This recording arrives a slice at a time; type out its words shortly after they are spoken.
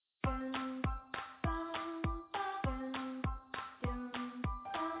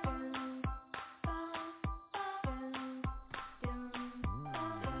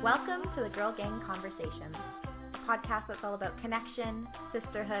Welcome to the Girl Gang Conversations, a podcast that's all about connection,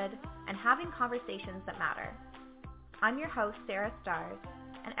 sisterhood, and having conversations that matter. I'm your host, Sarah Stars,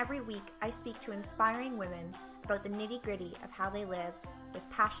 and every week I speak to inspiring women about the nitty-gritty of how they live with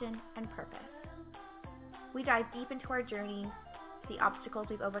passion and purpose. We dive deep into our journeys, the obstacles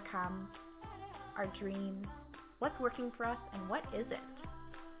we've overcome, our dreams, what's working for us, and what isn't.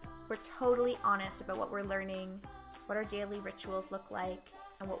 We're totally honest about what we're learning, what our daily rituals look like,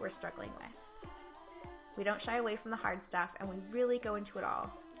 and what we're struggling with. We don't shy away from the hard stuff, and we really go into it all.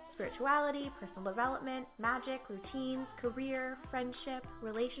 Spirituality, personal development, magic, routines, career, friendship,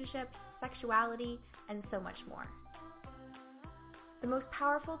 relationships, sexuality, and so much more. The most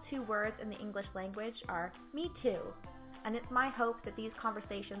powerful 2 words in the English language are me too, and it's my hope that these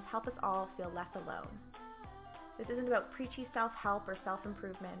conversations help us all feel less alone. This isn't about preachy self-help or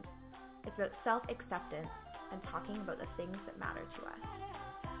self-improvement. It's about self-acceptance and talking about the things that matter to us.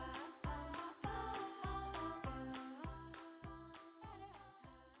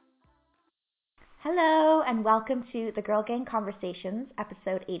 Hello, and welcome to the Girl Gang Conversations,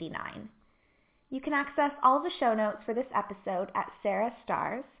 episode 89. You can access all the show notes for this episode at Sarah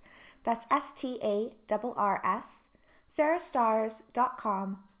Stars, that's STARRS,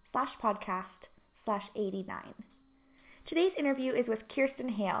 sarahstars.com/podcast/89. Today's interview is with Kirsten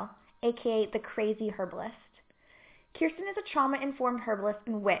Hale, aka the Crazy Herbalist. Kirsten is a trauma-informed herbalist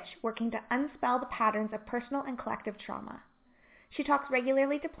and witch working to unspell the patterns of personal and collective trauma. She talks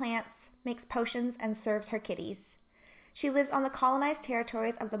regularly to plants, makes potions, and serves her kitties. She lives on the colonized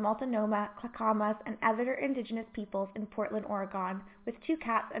territories of the Multnomah, Clackamas, and other indigenous peoples in Portland, Oregon, with 2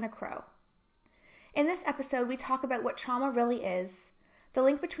 cats and a crow. In this episode, we talk about what trauma really is, the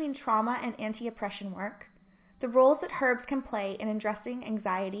link between trauma and anti-oppression work, the roles that herbs can play in addressing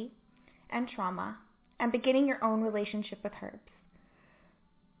anxiety and trauma, and beginning your own relationship with herbs.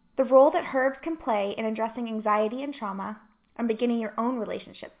 The role that herbs can play in addressing anxiety and trauma, and beginning your own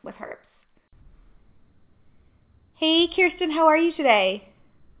relationship with herbs. Hey, Kirsten, how are you today?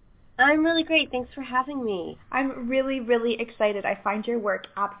 I'm really great. Thanks for having me. I'm really, really excited. I find your work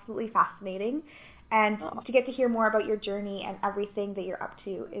absolutely fascinating, and to get to hear more about your journey and everything that you're up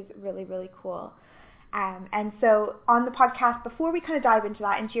to is really, really cool. And so on the podcast, before we kind of dive into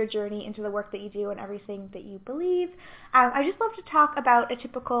that, into your journey, into the work that you do and everything that you believe, I just love to talk about a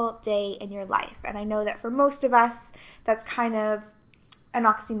typical day in your life. And I know that for most of us, that's kind of an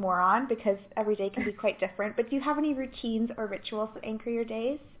oxymoron because every day can be quite different. But do you have any routines or rituals that anchor your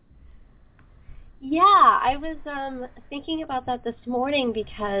days? Yeah, I was thinking about that this morning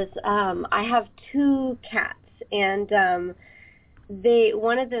because I have 2 cats, and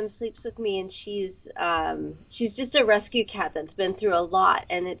one of them sleeps with me, and she's just a rescue cat that's been through a lot,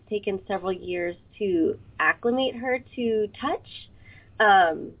 and it's taken several years to acclimate her to touch,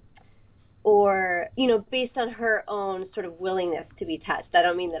 or, based on her own sort of willingness to be touched. I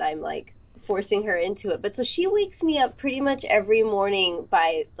don't mean that I'm like forcing her into it, but so she wakes me up pretty much every morning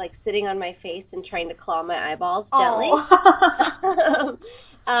by like sitting on my face and trying to claw my eyeballs gently.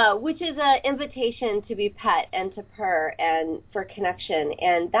 Which is an invitation to be pet and to purr and for connection.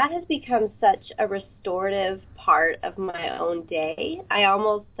 And that has become such a restorative part of my own day. I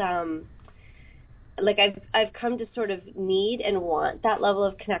almost, I've come to sort of need and want that level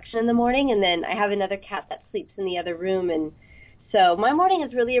of connection in the morning. And then I have another cat that sleeps in the other room. And so my morning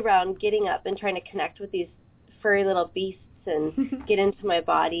is really around getting up and trying to connect with these furry little beasts and get into my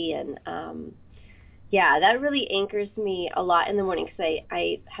body. And, yeah, that really anchors me a lot in the morning because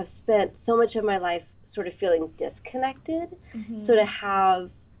I have spent so much of my life sort of feeling disconnected. Mm-hmm. So to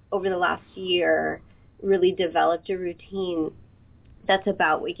have, over the last year, really developed a routine that's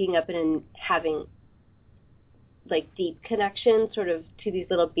about waking up and having, like, deep connection sort of to these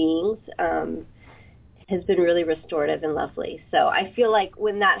little beings has been really restorative and lovely. So I feel like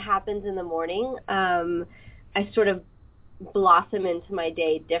when that happens in the morning, I sort of blossom into my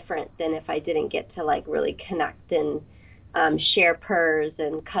day different than if I didn't get to like really connect and share purrs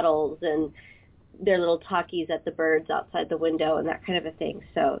and cuddles and their little talkies at the birds outside the window and that kind of a thing.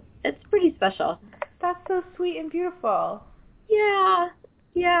 So it's pretty special. That's so sweet and beautiful. Yeah,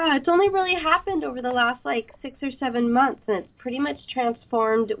 it's only really happened over the last like 6 or 7 months, and it's pretty much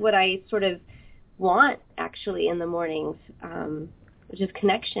transformed what I sort of want actually in the mornings, which is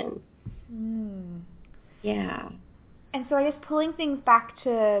connection. Yeah. And so I guess pulling things back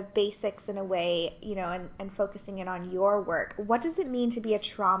to basics in a way, and focusing in on your work, what does it mean to be a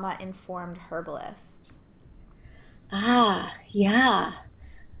trauma-informed herbalist? Yeah.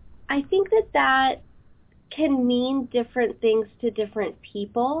 I think that can mean different things to different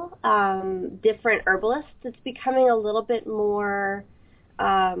people, different herbalists. It's becoming a little bit more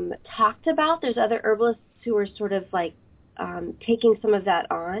talked about. There's other herbalists who are sort of like taking some of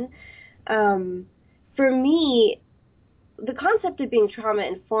that on. For me, the concept of being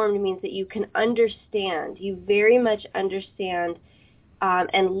trauma-informed means that you can understand, you very much understand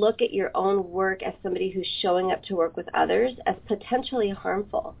and look at your own work as somebody who's showing up to work with others as potentially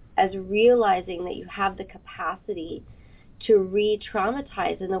harmful, as realizing that you have the capacity to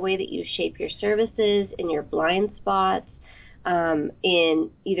re-traumatize in the way that you shape your services, in your blind spots, in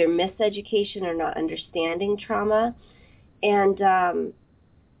either miseducation or not understanding trauma. And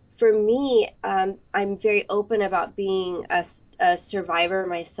for me, I'm very open about being a survivor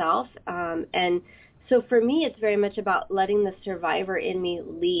myself. And so for me, it's very much about letting the survivor in me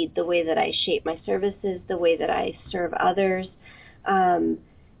lead the way that I shape my services, the way that I serve others,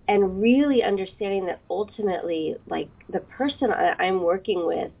 and really understanding that ultimately, like, the person I'm working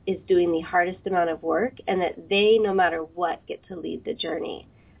with is doing the hardest amount of work, and that they, no matter what, get to lead the journey.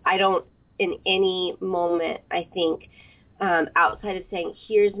 I don't, in any moment, I think, outside of saying,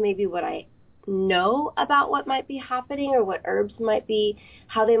 here's maybe what I know about what might be happening or what herbs might be,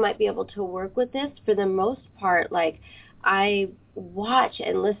 how they might be able to work with this, for the most part, like, I watch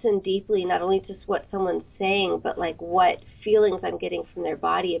and listen deeply, not only to what someone's saying, but like what feelings I'm getting from their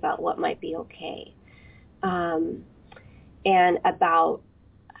body about what might be okay, and about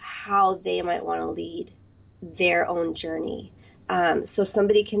how they might want to lead their own journey. So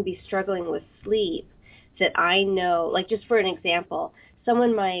somebody can be struggling with sleep that I know, like, just for an example,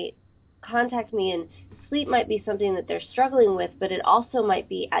 someone might contact me and sleep might be something that they're struggling with, but it also might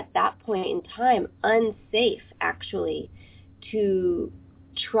be at that point in time unsafe, actually, to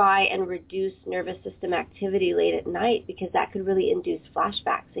try and reduce nervous system activity late at night, because that could really induce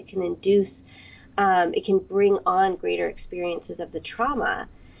flashbacks. It can bring on greater experiences of the trauma.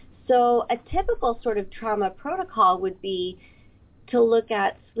 So a typical sort of trauma protocol would be to look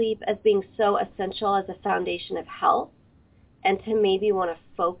at sleep as being so essential as a foundation of health, and to maybe want to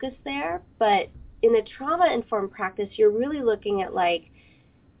focus there. But in a trauma-informed practice, you're really looking at, like,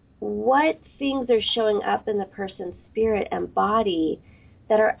 what things are showing up in the person's spirit and body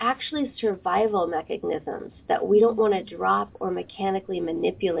that are actually survival mechanisms that we don't want to drop or mechanically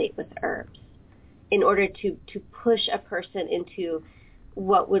manipulate with herbs in order to push a person into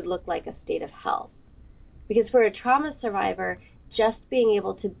what would look like a state of health. Because for a trauma survivor, just being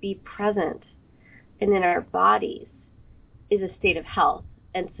able to be present and in our bodies is a state of health.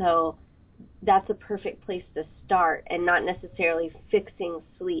 And so that's a perfect place to start, and not necessarily fixing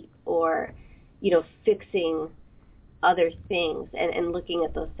sleep or, fixing other things and looking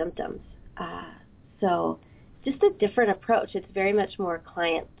at those symptoms. So just a different approach. It's very much more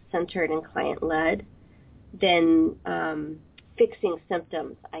client-centered and client-led than fixing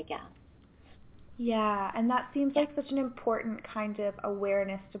symptoms, I guess. Yeah, and that seems like such an important kind of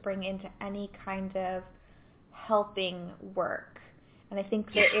awareness to bring into any kind of helping work. And I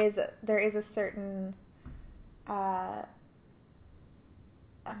think there is a certain I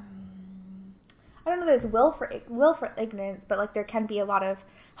don't know if there's will for ignorance, but like there can be a lot of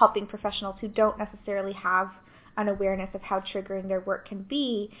helping professionals who don't necessarily have an awareness of how triggering their work can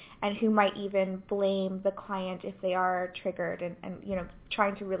be, and who might even blame the client if they are triggered, and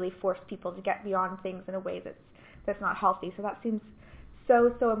trying to really force people to get beyond things in a way that's not healthy. So that seems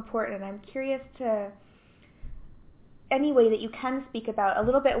so important, and I'm curious to any way that you can speak about a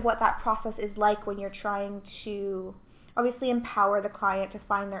little bit what that process is like when you're trying to obviously empower the client to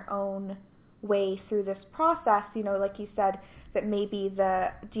find their own way through this process. Like you said, that maybe the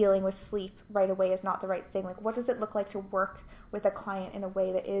dealing with sleep right away is not the right thing. Like, what does it look like to work with a client in a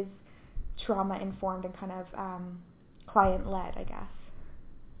way that is trauma-informed and kind of client-led, I guess?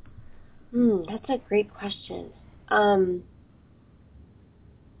 That's a great question.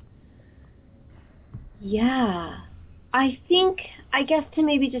 Yeah. I guess to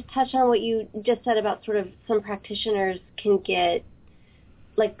maybe just touch on what you just said about sort of some practitioners can get,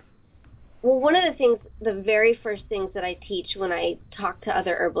 like, well, one of the very first things that I teach when I talk to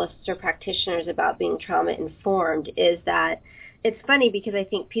other herbalists or practitioners about being trauma-informed is that it's funny, because I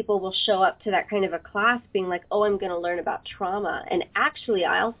think people will show up to that kind of a class being like, oh, I'm going to learn about trauma. And actually,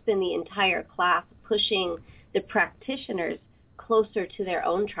 I'll spend the entire class pushing the practitioners closer to their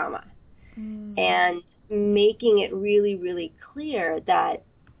own trauma and making it really, really clear that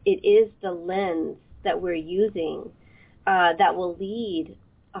it is the lens that we're using that will lead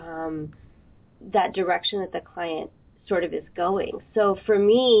that direction that the client sort of is going. So for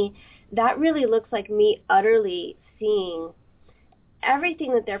me, that really looks like me utterly seeing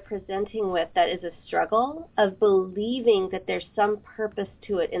everything that they're presenting with that is a struggle, of believing that there's some purpose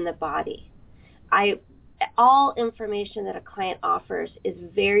to it in the body. I all information that a client offers is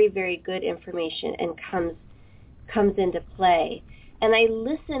very, very good information and comes into play. And I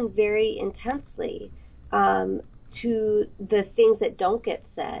listen very intensely to the things that don't get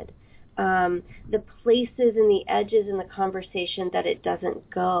said, the places and the edges in the conversation that it doesn't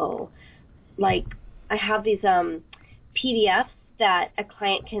go. Like, I have these PDFs that a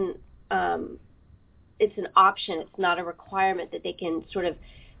client can, it's an option, it's not a requirement, that they can sort of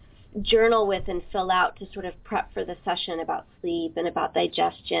journal with and fill out to sort of prep for the session about sleep and about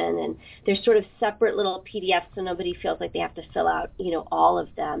digestion. And they're sort of separate little PDFs so nobody feels like they have to fill out, all of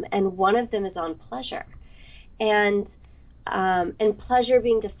them. And one of them is on pleasure. And pleasure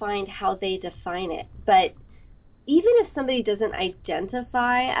being defined how they define it. But even if somebody doesn't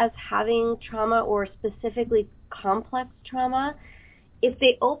identify as having trauma or specifically complex trauma, if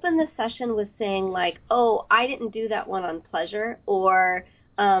they open the session with saying like, oh, I didn't do that one on pleasure, or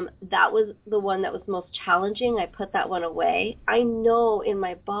that was the one that was most challenging, I put that one away, I know in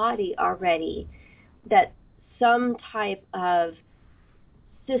my body already that some type of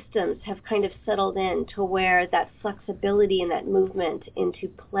systems have kind of settled in to where that flexibility and that movement into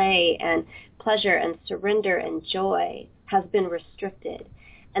play and pleasure and surrender and joy has been restricted.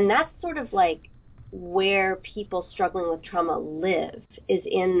 And that's sort of like where people struggling with trauma live, is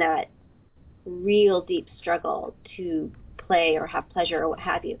in that real deep struggle to play or have pleasure or what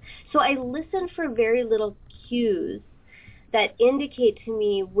have you. So I listen for very little cues that indicate to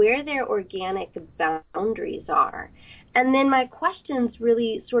me where their organic boundaries are. And then my questions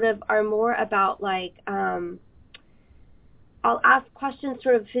really sort of are more about like, I'll ask questions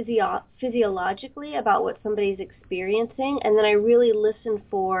sort of physiologically about what somebody's experiencing, and then I really listen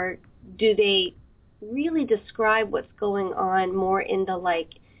for, do they really describe what's going on more in the like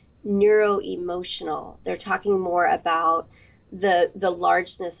neuro-emotional. They're talking more about the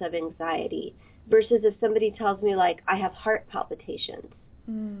largeness of anxiety, versus if somebody tells me like, I have heart palpitations.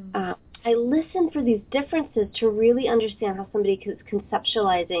 I listen for these differences to really understand how somebody is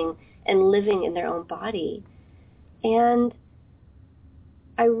conceptualizing and living in their own body. And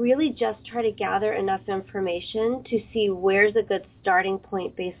I really just try to gather enough information to see where's a good starting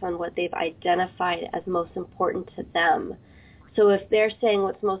point based on what they've identified as most important to them. So if they're saying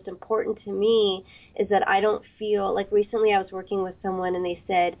what's most important to me is that I don't feel, like recently I was working with someone and they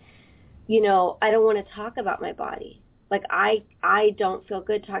said, I don't want to talk about my body. Like I don't feel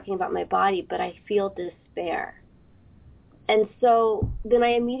good talking about my body, but I feel despair. And so then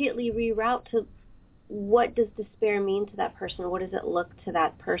I immediately reroute to, what does despair mean to that person? What does it look to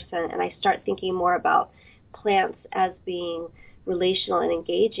that person? And I start thinking more about plants as being relational and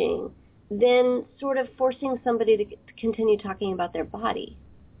engaging, then sort of forcing somebody to continue talking about their body.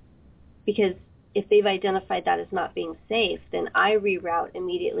 Because if they've identified that as not being safe, then I reroute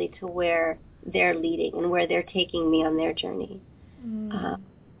immediately to where they're leading and where they're taking me on their journey.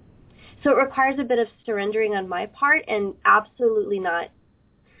 So it requires a bit of surrendering on my part, and absolutely not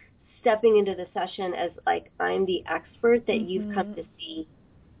stepping into the session as like I'm the expert that you've come to see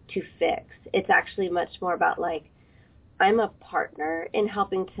to fix. It's actually much more about like, I'm a partner in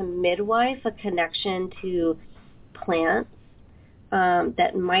helping to midwife a connection to plants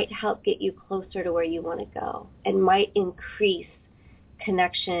that might help get you closer to where you want to go and might increase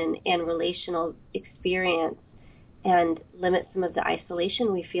connection and relational experience and limit some of the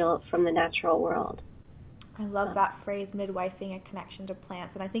isolation we feel from the natural world. I love that phrase, midwifing a connection to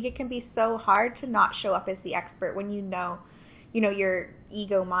plants. And I think it can be so hard to not show up as the expert when your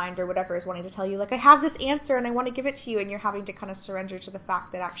ego mind or whatever is wanting to tell you, like, I have this answer and I want to give it to you, and you're having to kind of surrender to the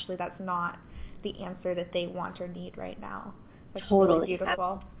fact that actually that's not the answer that they want or need right now. Which Totally. is really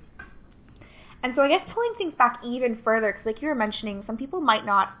beautiful. And so I guess pulling things back even further, because like you were mentioning, some people might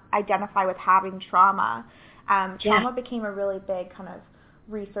not identify with having trauma. Trauma became a really big kind of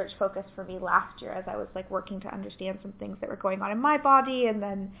research focus for me last year as I was like working to understand some things that were going on in my body, and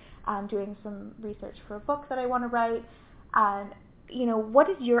then doing some research for a book that I want to write. And what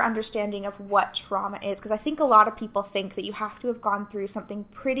is your understanding of what trauma is? Because I think a lot of people think that you have to have gone through something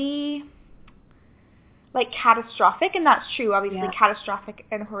pretty like catastrophic, and that's true. Obviously, catastrophic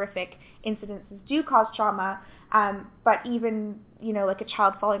and horrific incidences do cause trauma, but even, like a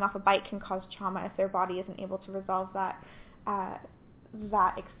child falling off a bike can cause trauma if their body isn't able to resolve that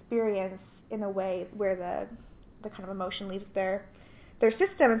experience in a way where the kind of emotion leaves their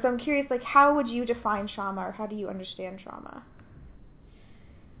system. And so I'm curious, like, how would you define trauma, or how do you understand trauma?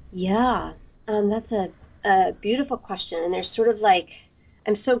 Yeah, that's a beautiful question. And there's sort of like,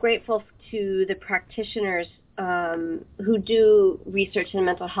 I'm so grateful to the practitioners who do research in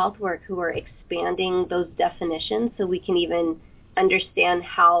mental health work, who are expanding those definitions so we can even understand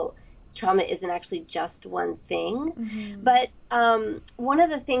how trauma isn't actually just one thing. Mm-hmm. But one of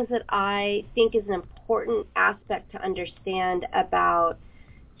the things that I think is an important aspect to understand about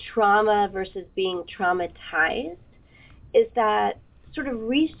trauma versus being traumatized is that sort of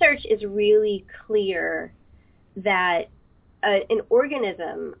research is really clear that an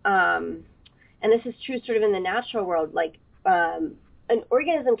organism, and this is true sort of in the natural world, like an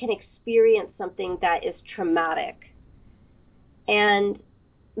organism can experience something that is traumatic, and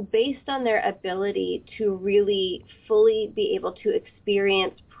based on their ability to really fully be able to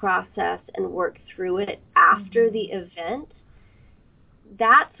experience, process, and work through it after the event,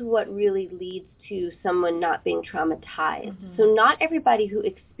 that's what really leads to someone not being traumatized. So not everybody who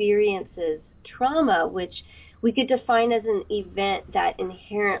experiences trauma, which we could define as an event that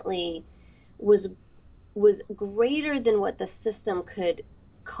inherently was greater than what the system could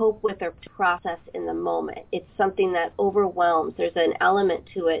cope with or process in the moment. It's something that overwhelms. There's an element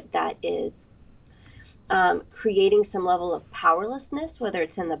to it that is creating some level of powerlessness, whether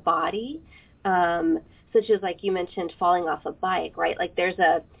it's in the body, such as, like you mentioned, falling off a bike, right? Like there's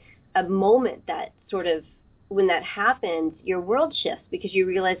a moment that sort of, when that happens, your world shifts because you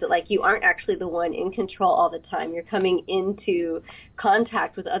realize that, like, you aren't actually the one in control all the time. You're coming into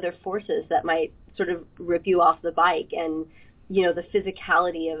contact with other forces that might sort of rip you off the bike, and, you know, the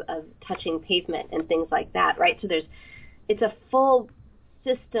physicality of touching pavement and things like that, right? So it's a full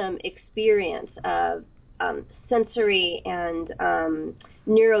system experience of sensory and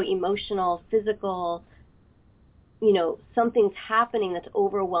neuro-emotional, physical, you know, something's happening that's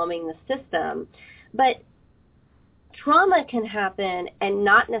overwhelming the system. But trauma can happen and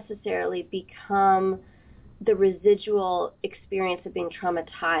not necessarily become the residual experience of being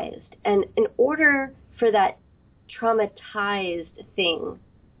traumatized. And in order for that traumatized thing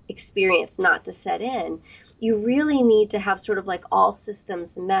experience not to set in, you really need to have sort of like all systems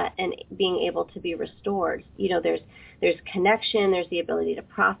met and being able to be restored. You know, there's connection, there's the ability to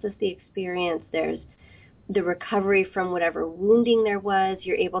process the experience, there's the recovery from whatever wounding there was.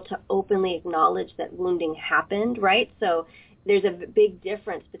 You're able to openly acknowledge that wounding happened, right? So there's a big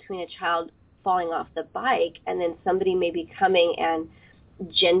difference between a child falling off the bike and then somebody maybe coming and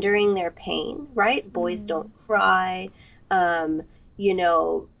gendering their pain, right? Boys don't cry, you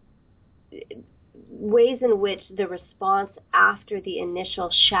know, ways in which the response after the initial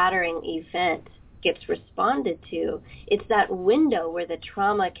shattering event gets responded to. It's that window where the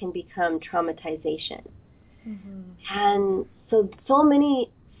trauma can become traumatization. And so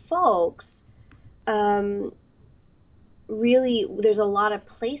many folks, really, there's a lot of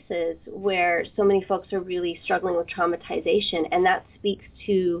places where so many folks are really struggling with traumatization, and that speaks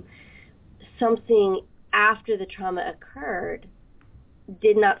to something after the trauma occurred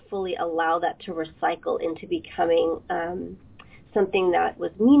did not fully allow that to recycle into becoming something that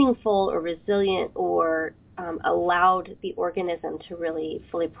was meaningful or resilient or allowed the organism to really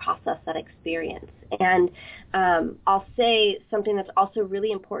fully process that experience. And I'll say something that's also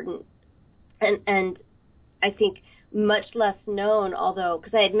really important and I think much less known, although,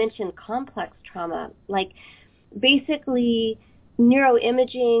 because I had mentioned complex trauma, like basically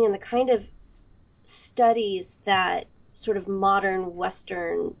neuroimaging and the kind of studies that sort of modern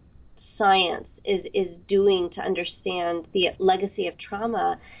Western science is doing to understand the legacy of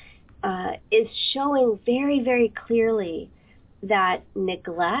trauma is showing very, very clearly that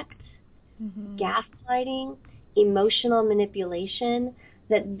neglect, gaslighting, emotional manipulation,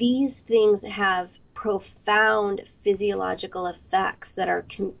 that these things have profound physiological effects that are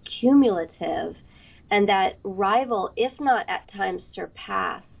cumulative and that rival, if not at times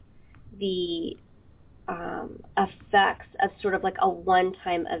surpass, the effects of sort of like a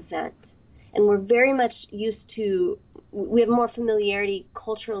one-time event. And we're very much used to, we have more familiarity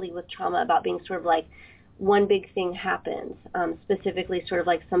culturally with trauma about being sort of like one big thing happens, specifically sort of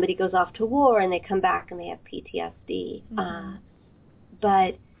like somebody goes off to war and they come back and they have PTSD.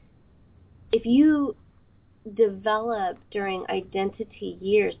 But if you develop during identity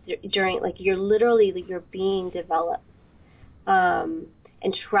years, during like you're being developed,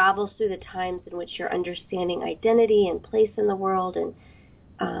 and travels through the times in which you're understanding identity and place in the world and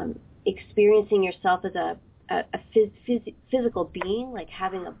experiencing yourself as a physical being, like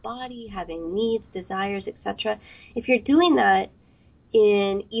having a body, having needs, desires, etc. If you're doing that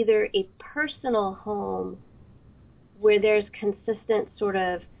in either a personal home where there's consistent sort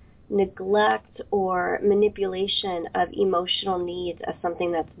of neglect or manipulation of emotional needs as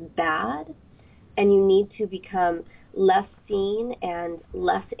something that's bad, and you need to become less seen and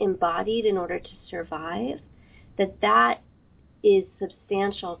less embodied in order to survive, that is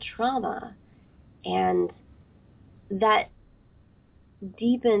substantial trauma, and that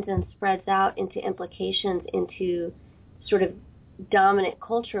deepens and spreads out into implications into sort of dominant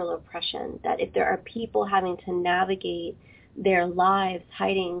cultural oppression, that if there are people having to navigate their lives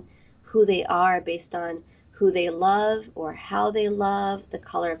hiding who they are based on who they love or how they love, the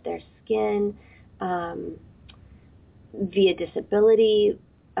color of their skin, via disability,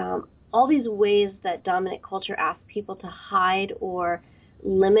 all these ways that dominant culture asks people to hide or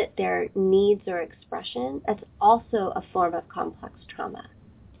limit their needs or expression, that's also a form of complex trauma.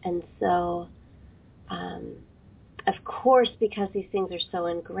 And so, of course, because these things are so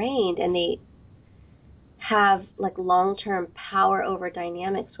ingrained and they have like long-term power over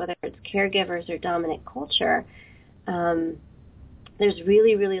dynamics, whether it's caregivers or dominant culture, there's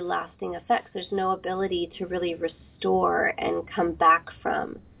really, really lasting effects. There's no ability to really restore and come back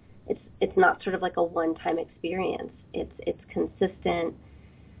from. It's not sort of like a one-time experience. It's consistent,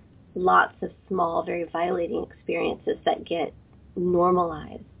 lots of small, very violating experiences that get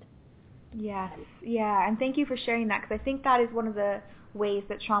normalized. Yes, yeah, and thank you for sharing that, because I think that is one of the ways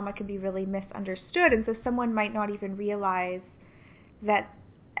that trauma can be really misunderstood, and so someone might not even realize that,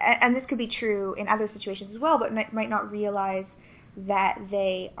 and this could be true in other situations as well, but might not realize that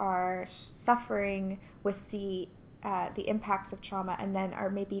they are suffering with the impacts of trauma, and then are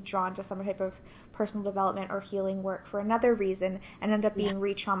maybe drawn to some type of personal development or healing work for another reason, and end up being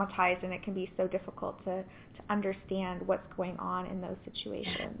re-traumatized, and it can be so difficult to understand what's going on in those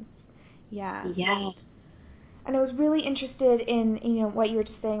situations. Yeah. And I was really interested in what you were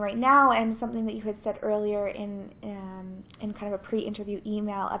just saying right now, and something that you had said earlier in kind of a pre-interview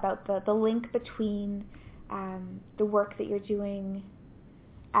email about the link between the work that you're doing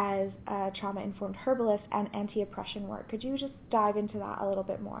as a trauma-informed herbalist and anti-oppression work. Could you just dive into that a little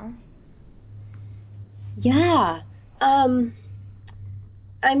bit more? Yeah.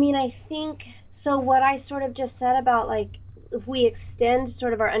 I mean, I think, so what I sort of just said about, like, if we extend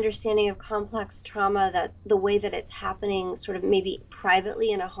sort of our understanding of complex trauma, that the way that it's happening sort of maybe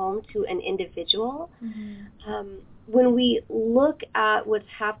privately in a home to an individual, when we look at what's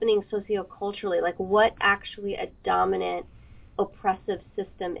happening socioculturally, like what actually a dominant oppressive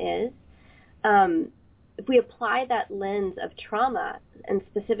system is, if we apply that lens of trauma, and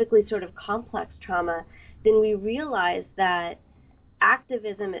specifically sort of complex trauma, then we realize that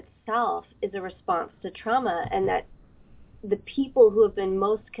activism itself is a response to trauma, and that the people who have been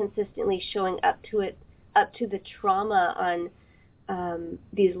most consistently showing up to the trauma on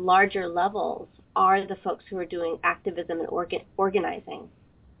these larger levels are the folks who are doing activism and organizing.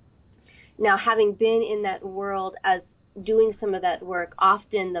 Now, having been in that world as doing some of that work,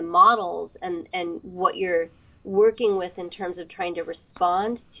 often the models and what you're working with in terms of trying to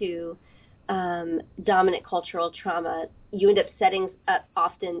respond to dominant cultural trauma, you end up setting up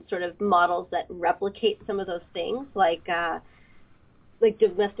often sort of models that replicate some of those things, like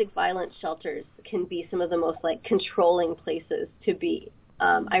domestic violence shelters can be some of the most like controlling places to be,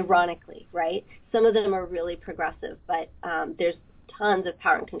 ironically, right? Some of them are really progressive, but there's tons of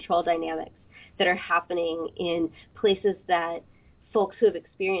power and control dynamics that are happening in places that folks who have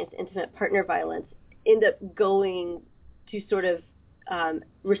experienced intimate partner violence end up going to sort of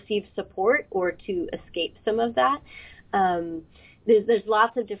receive support or to escape some of that. There's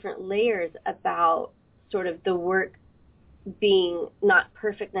lots of different layers about sort of the work being not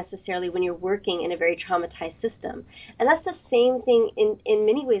perfect necessarily when you're working in a very traumatized system. And that's the same thing in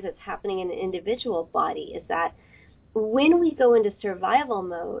many ways that's happening in an individual body, is that when we go into survival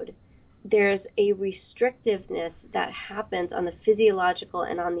mode, there's a restrictiveness that happens on the physiological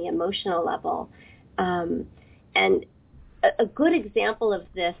and on the emotional level. And a good example of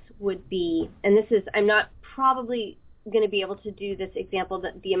this would be, and this is, I'm not probably going to be able to do this example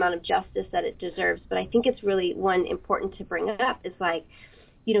the amount of justice that it deserves, but I think it's really one important to bring up, is like,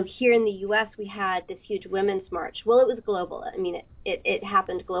 here in the U.S. we had this huge women's march. Well, it was global. I mean, it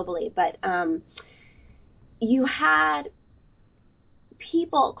happened globally, but you had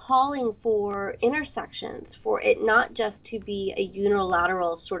people calling for intersections, for it not just to be a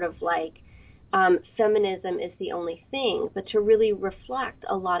unilateral sort of like feminism is the only thing, but to really reflect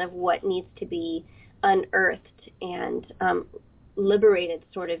a lot of what needs to be unearthed and liberated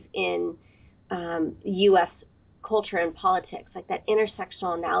sort of in U.S. culture and politics, like that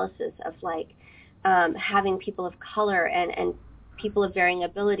intersectional analysis of like having people of color and people of varying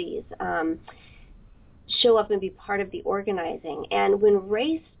abilities show up and be part of the organizing. And when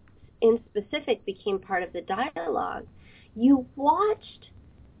race in specific became part of the dialogue, you watched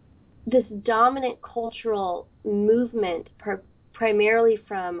this dominant cultural movement, primarily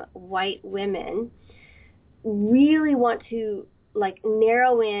from white women, really want to like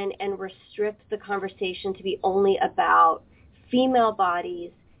narrow in and restrict the conversation to be only about female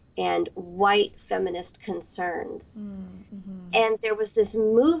bodies and white feminist concerns. Mm-hmm. And there was this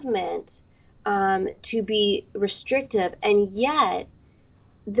movement to be restrictive, and yet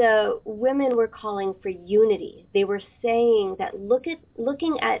the women were calling for unity. They were saying that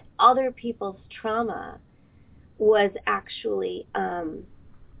looking at other people's trauma was actually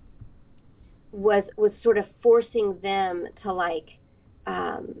was sort of forcing them to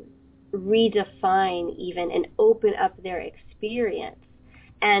redefine even and open up their experience.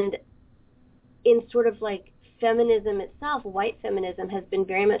 And in sort of like feminism itself, white feminism has been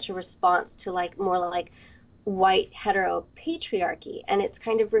very much a response to more like white hetero patriarchy, and it's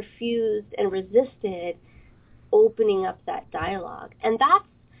kind of refused and resisted opening up that dialogue. And that's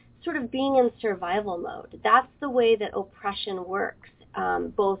sort of being in survival mode. That's the way that oppression works,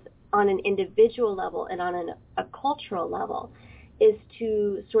 both on an individual level and on a cultural level, is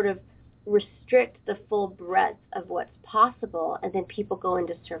to sort of restrict the full breadth of what's possible, and then people go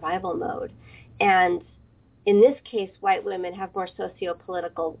into survival mode. And in this case, white women have more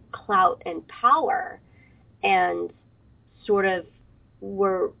socio-political clout and power, and sort of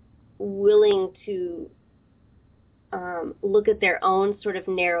were willing to look at their own sort of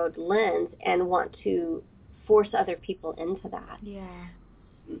narrowed lens and want to force other people into that. Yeah.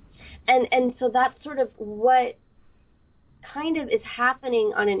 And so that's sort of what kind of is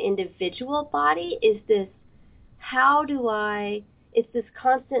happening on an individual body, is this, it's this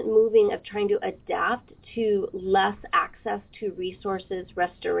constant moving of trying to adapt to less access to resources,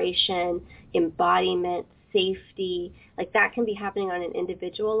 restoration, embodiment, safety. Like, that can be happening on an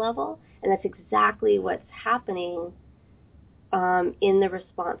individual level, and that's exactly what's happening in the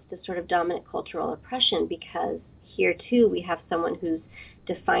response to sort of dominant cultural oppression, because here too we have someone who's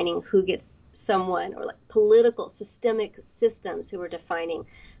defining who gets someone, or like political systemic systems who are defining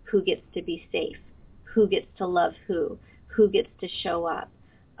who gets to be safe, who gets to love who gets to show up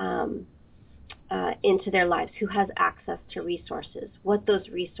into their lives, who has access to resources, what those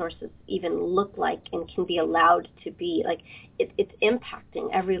resources even look like and can be allowed to be. Like, it's impacting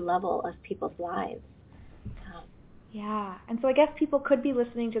every level of people's lives. Yeah, and so I guess people could be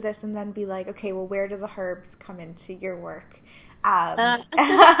listening to this and then be like, okay, well, where do the herbs come into your work? As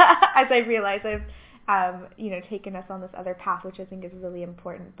I realize I've, taken us on this other path, which I think is really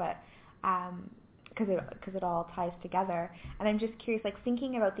important, but because it all ties together. And I'm just curious, like,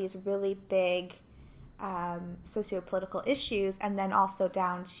 thinking about these really big socio-political issues, and then also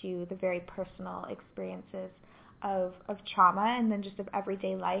down to the very personal experiences of trauma, and then just of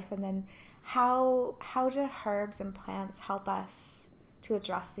everyday life, and then how do herbs and plants help us to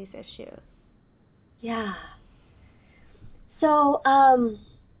address these issues? Yeah. So,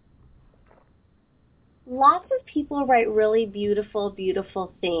 lots of people write really beautiful,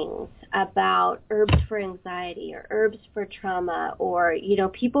 beautiful things about herbs for anxiety or herbs for trauma, or,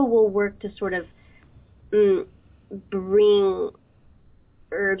 people will work to sort of bring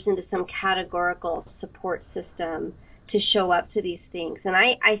herbs into some categorical support system to show up to these things. And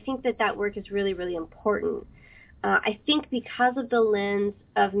I think that work is really, really important. I think because of the lens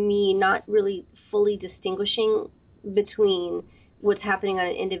of me not really fully distinguishing between what's happening on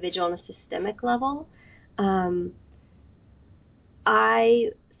an individual and a systemic level,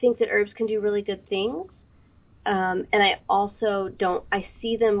 I think that herbs can do really good things. And I also I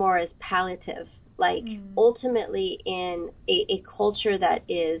see them more as palliative. Like, ultimately in a culture that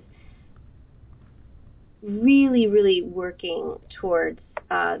is really, really working towards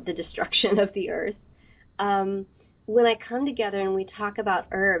the destruction of the earth, when I come together and we talk about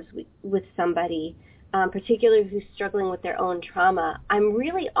herbs with somebody, particularly who's struggling with their own trauma, I'm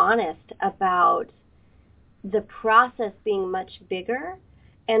really honest about the process being much bigger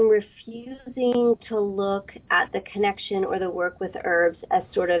and refusing to look at the connection or the work with herbs as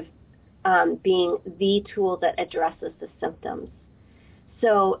sort of being the tool that addresses the symptoms.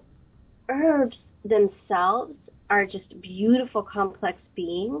 So herbs themselves are just beautiful, complex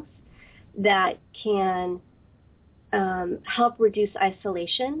beings that can help reduce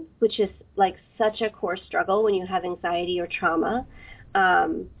isolation, which is like such a core struggle when you have anxiety or trauma.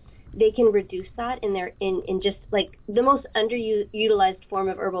 They can reduce that in just like the most underutilized form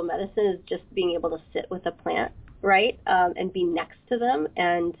of herbal medicine is just being able to sit with a plant, right? And be next to them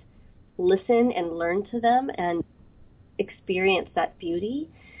and listen and learn to them and experience that beauty.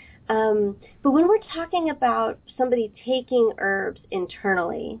 But when we're talking about somebody taking herbs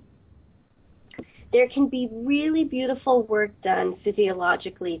internally, there can be really beautiful work done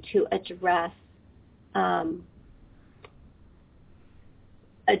physiologically to address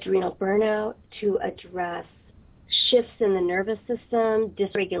adrenal burnout, to address shifts in the nervous system,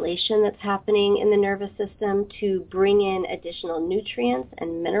 dysregulation that's happening in the nervous system to bring in additional nutrients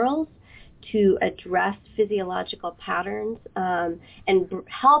and minerals to address physiological patterns and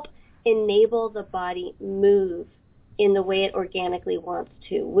help enable the body move in the way it organically wants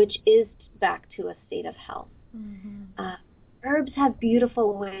to, which is back to a state of health. Mm-hmm. Herbs have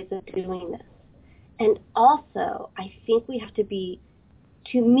beautiful ways of doing this. And also, I think we have to be,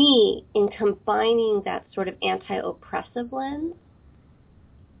 to me, in combining that sort of anti-oppressive lens,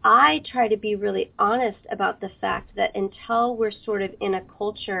 I try to be really honest about the fact that until we're sort of in a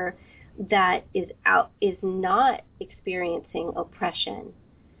culture that is not experiencing oppression,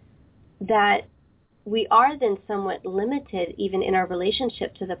 that we are then somewhat limited even in our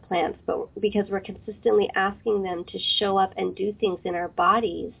relationship to the plants, but because we're consistently asking them to show up and do things in our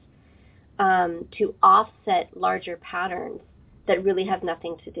bodies to offset larger patterns that really have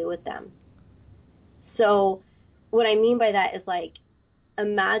nothing to do with them. So what I mean by that is, like,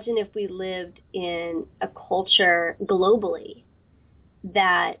 imagine if we lived in a culture globally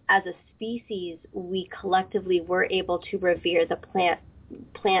that as a species we collectively were able to revere the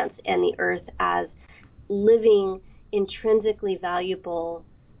plants and the earth as living, intrinsically valuable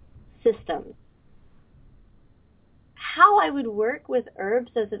systems. How I would work with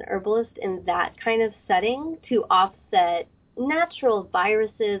herbs as an herbalist in that kind of setting to offset natural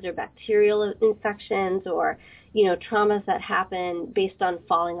viruses or bacterial infections or, traumas that happen based on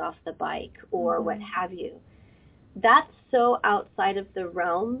falling off the bike or what have you. That's so outside of the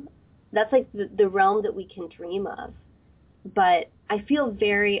realm. That's like the realm that we can dream of. But I feel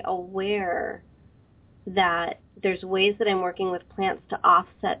very aware that there's ways that I'm working with plants to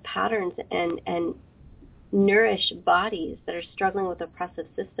offset patterns and nourish bodies that are struggling with oppressive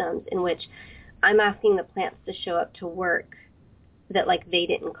systems, in which I'm asking the plants to show up to work that, like, they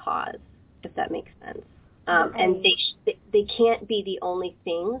didn't cause, if that makes sense. And they can't be the only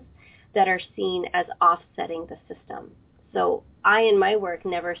things that are seen as offsetting the system. So I, in my work,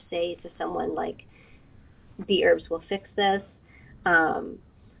 never say to someone, like, the herbs will fix this. I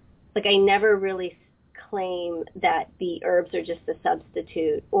never really claim that the herbs are just a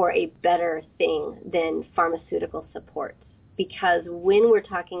substitute or a better thing than pharmaceutical supports. Because when we're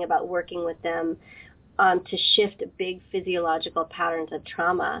talking about working with them to shift big physiological patterns of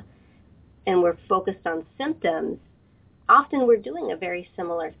trauma, and we're focused on symptoms, often we're doing a very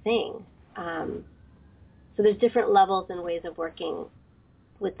similar thing. So there's different levels and ways of working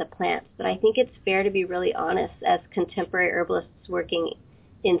with the plants. But I think it's fair to be really honest as contemporary herbalists working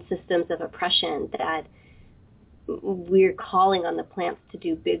in systems of oppression that we're calling on the plants to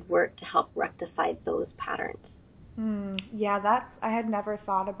do big work to help rectify those patterns. Yeah, I had never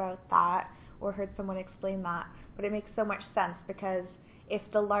thought about that or heard someone explain that, but it makes so much sense, because if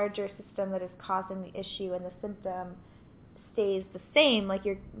the larger system that is causing the issue and the symptom stays the same, like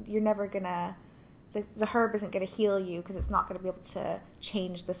you're never gonna, the herb isn't going to heal you because it's not going to be able to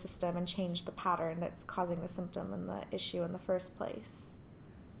change the system and change the pattern that's causing the symptom and the issue in the first place.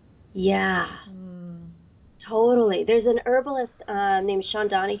 Yeah. Totally. There's an herbalist named Sean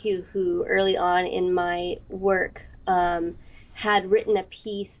Donahue who early on in my work had written a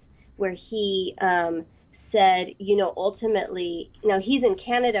piece where he said, ultimately, he's in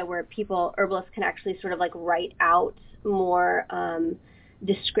Canada where herbalists can actually sort of like write out more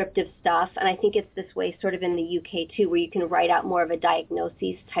descriptive stuff. And I think it's this way sort of in the UK too, where you can write out more of a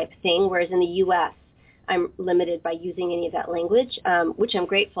diagnosis type thing, whereas in the US, I'm limited by using any of that language, which I'm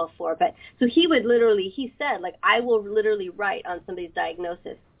grateful for. But so he said, like, I will literally write on somebody's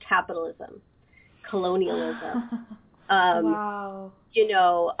diagnosis, capitalism, colonialism, wow.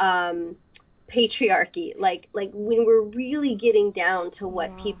 Patriarchy. Like when we're really getting down to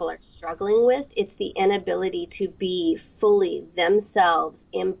what people are struggling with, it's the inability to be fully themselves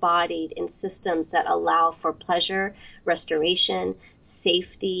embodied in systems that allow for pleasure, restoration,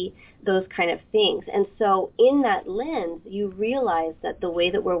 safety, those kind of things. And so in that lens, you realize that the way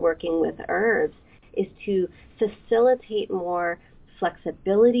that we're working with herbs is to facilitate more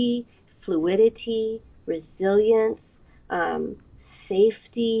flexibility, fluidity, resilience,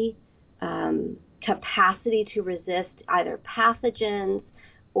 safety, capacity to resist either pathogens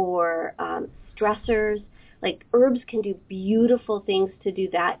or stressors. Like, herbs can do beautiful things to do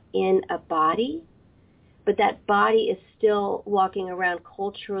that in a body, but that body is still walking around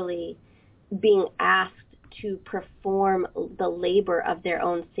culturally being asked to perform the labor of their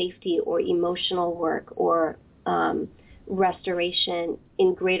own safety or emotional work or restoration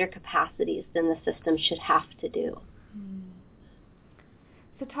in greater capacities than the system should have to do.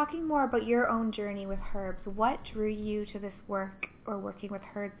 So talking more about your own journey with herbs, what drew you to this work or working with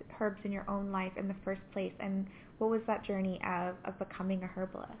herbs in your own life in the first place, and What was that journey of becoming a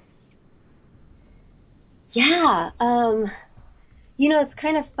herbalist? Yeah, it's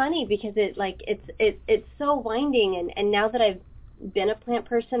kind of funny because it's so winding, and now that I've been a plant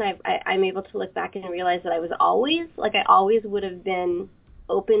person, I'm able to look back and realize that I always would have been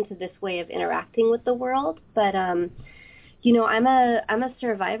open to this way of interacting with the world. But I'm a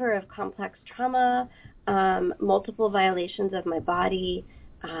survivor of complex trauma, multiple violations of my body.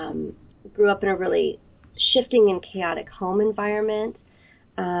 Grew up in a really shifting and chaotic home environment,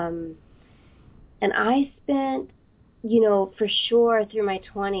 and I spent, for sure through my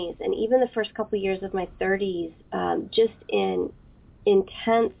 20s and even the first couple years of my 30s, just in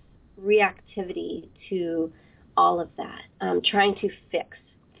intense reactivity to all of that, trying to fix,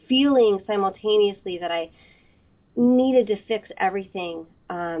 feeling simultaneously that I needed to fix everything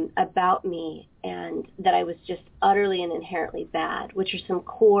about me, and that I was just utterly and inherently bad, which are some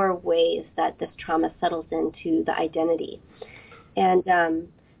core ways that this trauma settles into the identity. And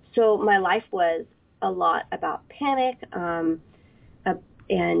so my life was a lot about panic and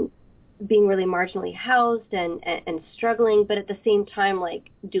being really marginally housed and struggling, but at the same time, like,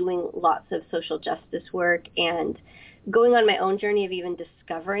 doing lots of social justice work and going on my own journey of even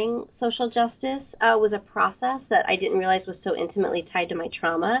discovering social justice was a process that I didn't realize was so intimately tied to my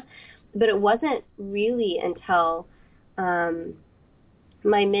trauma. But it wasn't really until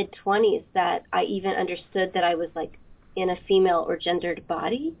my mid-20s that I even understood that I was, like, in a female or gendered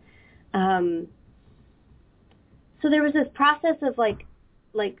body. So there was this process of, like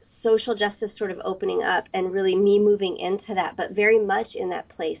social justice sort of opening up and really me moving into that, but very much in that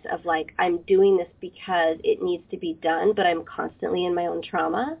place of, like, I'm doing this because it needs to be done, but I'm constantly in my own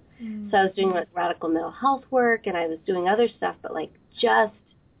trauma. Mm-hmm. So I was doing, like, radical mental health work, and I was doing other stuff, but, like, just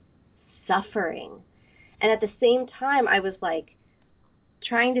suffering. And at the same time, I was, like,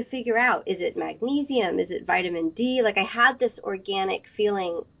 trying to figure out, is it magnesium? Is it vitamin D? Like, I had this organic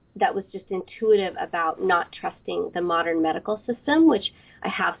feeling that was just intuitive about not trusting the modern medical system, which I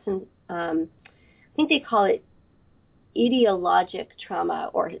have some, I think they call it ideologic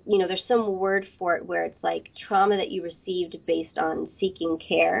trauma, or, there's some word for it where it's like trauma that you received based on seeking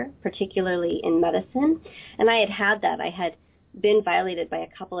care, particularly in medicine. And I had that. I had been violated by a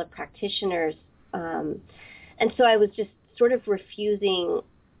couple of practitioners. And so I was just sort of refusing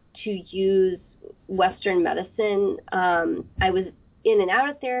to use Western medicine. I was in and out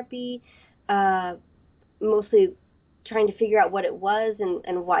of therapy, mostly trying to figure out what it was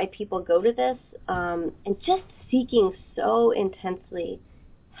and why people go to this, and just seeking so intensely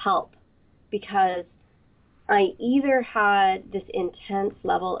help, because I either had this intense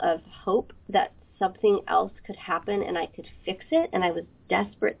level of hope that something else could happen and I could fix it, and I was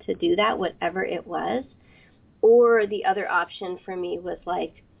desperate to do that, whatever it was, or the other option for me was,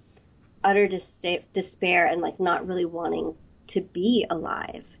 like, utter despair and, like, not really wanting to be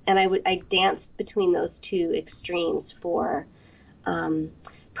alive. And I danced between those two extremes for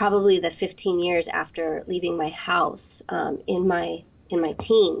probably the 15 years after leaving my house in my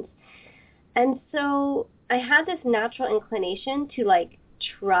teens. And so I had this natural inclination to, like,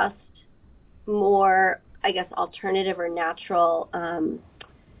 trust more, I guess, alternative or natural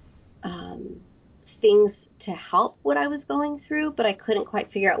things to help what I was going through, but I couldn't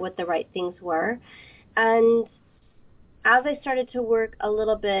quite figure out what the right things were. And as I started to work a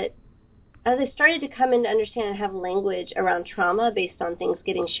little bit, as I started to come in to understand and have language around trauma based on things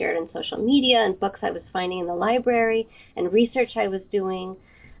getting shared in social media and books I was finding in the library and research I was doing,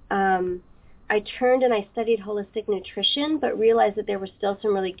 I turned and I studied holistic nutrition, but realized that there were still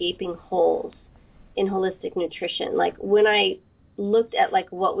some really gaping holes in holistic nutrition. Like, when I looked at,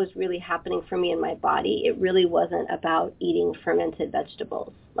 like, what was really happening for me in my body, it really wasn't about eating fermented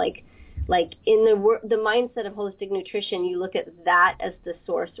vegetables. Like in the mindset of holistic nutrition, you look at that as the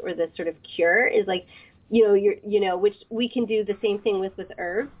source or the sort of cure, is like, which we can do the same thing with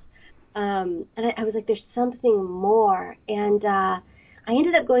herbs. And I was like, there's something more. And I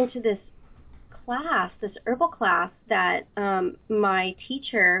ended up going to this herbal class that my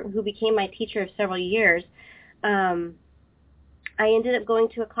teacher, who became my teacher of several years, I ended up going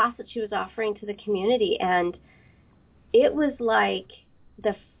to a class that she was offering to the community, and it was like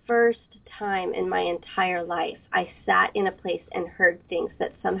the first time in my entire life I sat in a place and heard things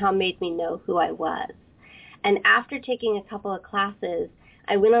that somehow made me know who I was. And after taking a couple of classes,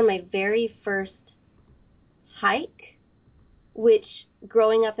 I went on my very first hike, which,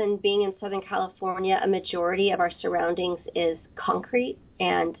 growing up and being in Southern California, a majority of our surroundings is concrete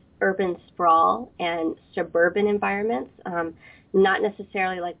and urban sprawl and suburban environments, not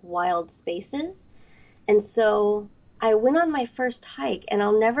necessarily like wild spaces. And so I went on my first hike, and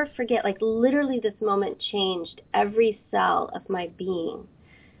I'll never forget, like literally this moment changed every cell of my being,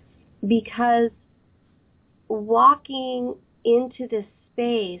 because walking into this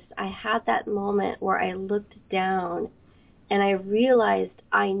space, I had that moment where I looked down and I realized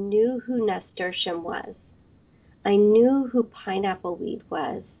I knew who nasturtium was. I knew who pineapple weed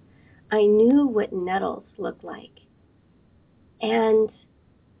was. I knew what nettles looked like. And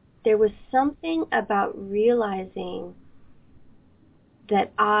there was something about realizing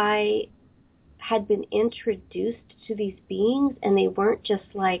that I had been introduced to these beings, and they weren't just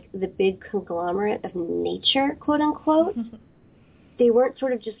like the big conglomerate of nature, quote unquote. They weren't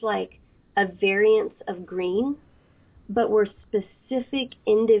sort of just like a variance of green, but were specific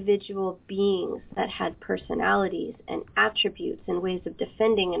individual beings that had personalities and attributes and ways of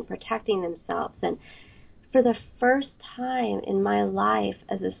defending and protecting themselves. And for the first time in my life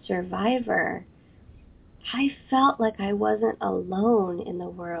as a survivor, I felt like I wasn't alone in the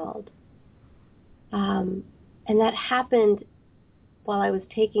world. And that happened while I was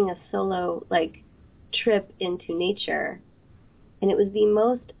taking a solo trip into nature. And it was the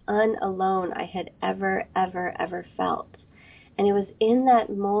most unalone I had ever felt. And it was in that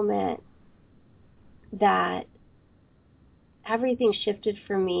moment that everything shifted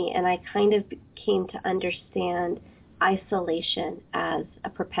for me, and I kind of came to understand isolation as a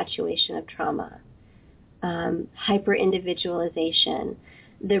perpetuation of trauma, hyper-individualization,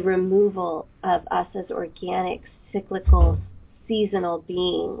 the removal of us as organic, cyclical, seasonal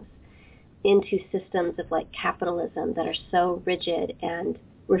beings into systems of capitalism that are so rigid and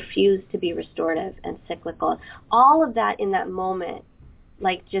refuse to be restorative and cyclical. All of that in that moment,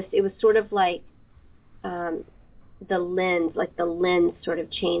 it was sort of like the lens sort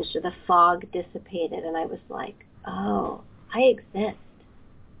of changed, or the fog dissipated, and I was like, oh, I exist,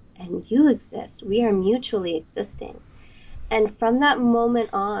 and you exist. We are mutually existing. And from that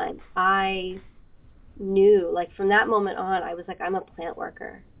moment on, I knew, from that moment on, I was like, I'm a plant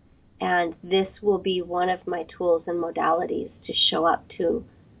worker. And this will be one of my tools and modalities to show up to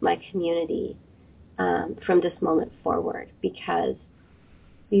my community from this moment forward, because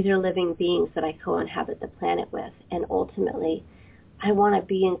these are living beings that I co-inhabit the planet with. And ultimately, I want to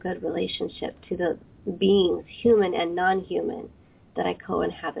be in good relationship to the beings, human and non-human, that I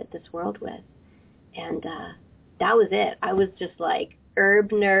co-inhabit this world with. And that was it. I was just herb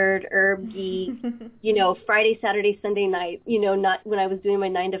nerd, herb geek, Friday, Saturday, Sunday night, not when I was doing my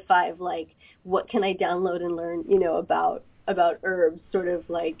 9 to 5, what can I download and learn, about herbs, sort of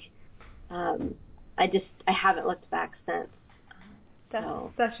I haven't looked back since.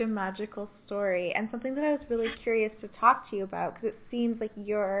 That's such a magical story, and something that I was really curious to talk to you about, because it seems like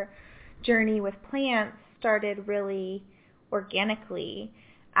your journey with plants started really organically.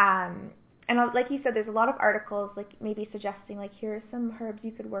 And like you said, there's a lot of articles maybe suggesting here are some herbs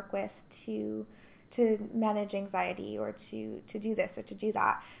you could work with to manage anxiety, or to do this or to do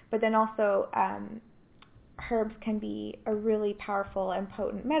that. But then also herbs can be a really powerful and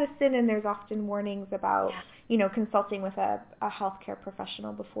potent medicine, and there's often warnings about consulting with a healthcare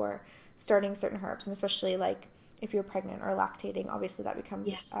professional before starting certain herbs, and especially if you're pregnant or lactating, obviously that becomes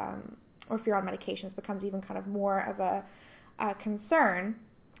or if you're on medications, becomes even kind of more of a concern.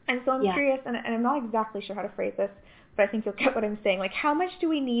 And so I'm curious, and I'm not exactly sure how to phrase this, but I think you'll get what I'm saying. How much do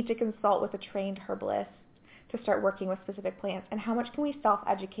we need to consult with a trained herbalist to start working with specific plants, and how much can we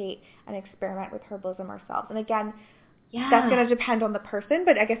self-educate and experiment with herbalism ourselves? And again, that's going to depend on the person,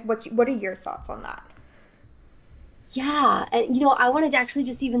 but I guess what are your thoughts on that? Yeah, and I wanted to actually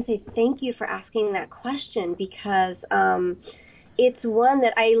just even say thank you for asking that question, because it's one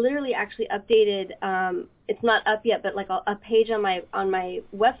that I literally actually updated. It's not up yet, but a page on my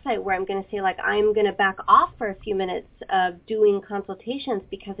website where I'm going to say I'm going to back off for a few minutes of doing consultations,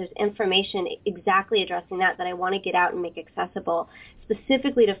 because there's information exactly addressing that I want to get out and make accessible,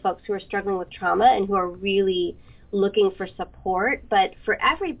 specifically to folks who are struggling with trauma and who are really looking for support, but for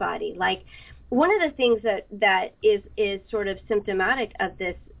everybody. One of the things that is sort of symptomatic of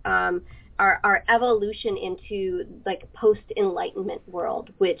this, our evolution into post-enlightenment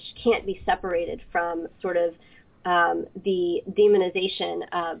world, which can't be separated from sort of the demonization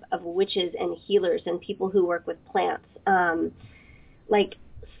of witches and healers and people who work with plants.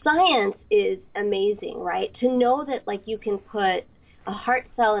 Science is amazing, right? To know that you can put a heart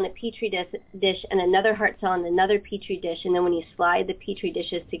cell in a petri dish and another heart cell in another petri dish, and then when you slide the petri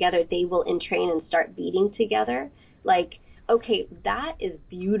dishes together, they will entrain and start beating together. Okay, that is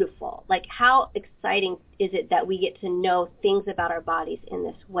beautiful. How exciting is it that we get to know things about our bodies in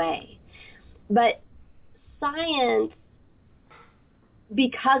this way? But science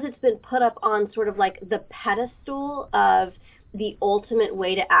because it's been put up on sort of like the pedestal of the ultimate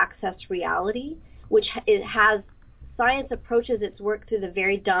way to access reality, which it has, science approaches its work through the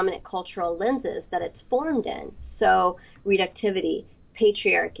very dominant cultural lenses that it's formed in. So reductivity,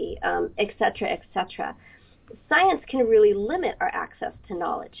 patriarchy, et cetera, science can really limit our access to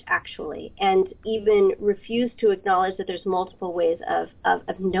knowledge, actually, and even refuse to acknowledge that there's multiple ways of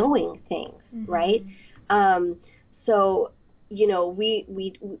knowing things, mm-hmm. right? So, you know,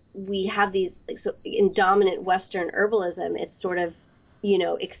 we have these, so in dominant Western herbalism, it's sort of, you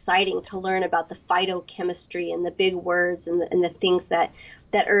know, exciting to learn about the phytochemistry and the big words and the things that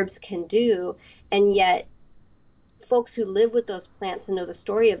herbs can do, and yet folks who live with those plants and know the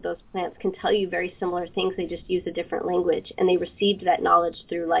story of those plants can tell you very similar things. They just use a different language, and they received that knowledge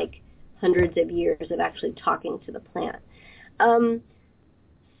through like hundreds of years of actually talking to the plant.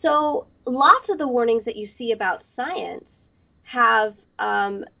 So lots of the warnings that you see about science have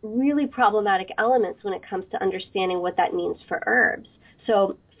really problematic elements when it comes to understanding what that means for herbs.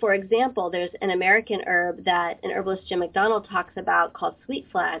 So, for example, there's an American herb that an herbalist, Jim McDonald, talks about called sweet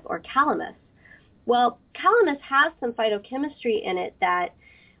flag or calamus. Well, calamus has some phytochemistry in it that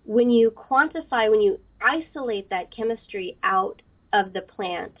when you quantify, when you isolate that chemistry out of the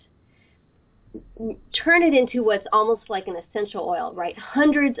plant, turn it into what's almost like an essential oil, right?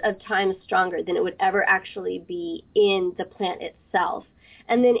 Hundreds of times stronger than it would ever actually be in the plant itself.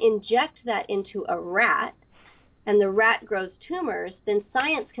 And then inject that into a rat, and the rat grows tumors, then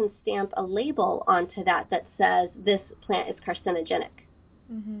science can stamp a label onto that says this plant is carcinogenic.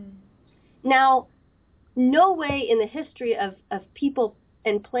 Mm-hmm. Now, no way in the history of people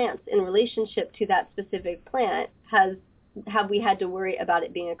and plants in relationship to that specific plant have we had to worry about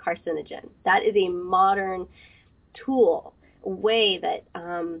it being a carcinogen. That is a modern tool, way that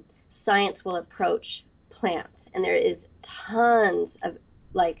science will approach plants. And there is tons of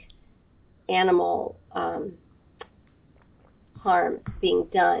like animal harm being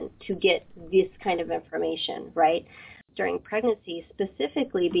done to get this kind of information, right? During pregnancy,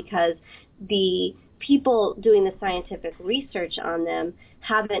 specifically because the people doing the scientific research on them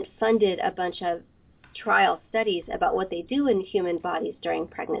haven't funded a bunch of trial studies about what they do in human bodies during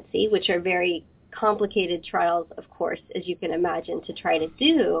pregnancy, which are very complicated trials, of course, as you can imagine, to try to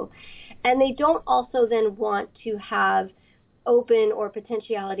do. And they don't also then want to have open or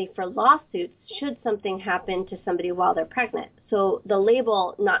potentiality for lawsuits should something happen to somebody while they're pregnant. So the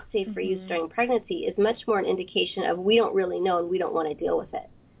label not safe for use during pregnancy is much more an indication of we don't really know and we don't want to deal with it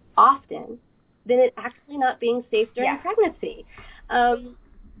often than it actually not being safe during pregnancy.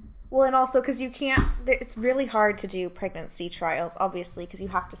 Well, and also because you can't, it's really hard to do pregnancy trials, obviously, because you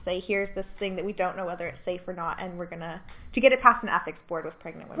have to say, here's this thing that we don't know whether it's safe or not, and we're going to get it past an ethics board with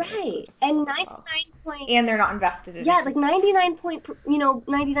pregnant women. Right. And 99 and they're not invested in it. Yeah, like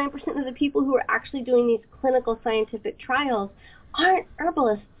 99% of the people who are actually doing these clinical scientific trials aren't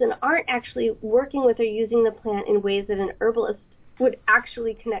herbalists and aren't actually working with or using the plant in ways that an herbalist would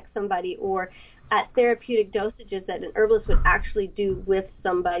actually connect somebody, or at therapeutic dosages that an herbalist would actually do with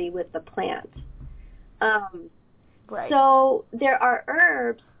somebody with the plant. Right. So there are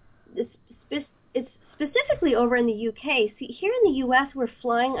herbs, it's specifically over in the UK. See, here in the US, we're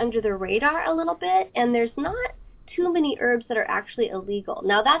flying under the radar a little bit, and there's not too many herbs that are actually illegal.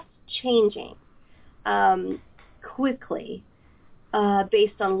 Now, that's changing quickly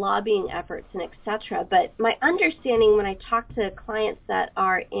based on lobbying efforts and et cetera. But my understanding when I talk to clients that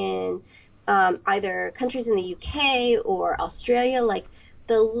are in either countries in the UK or Australia, like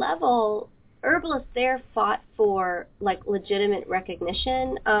the level, herbalists there fought for like legitimate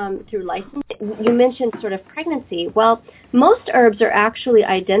recognition through licensing. You mentioned sort of pregnancy. Well, most herbs are actually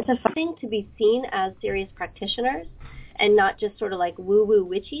identifying to be seen as serious practitioners and not just sort of like woo-woo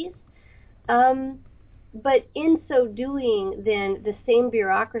witchies. But in so doing, then the same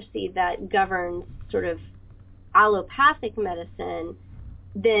bureaucracy that governs sort of allopathic medicine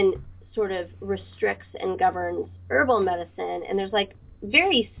then sort of restricts and governs herbal medicine, and there's like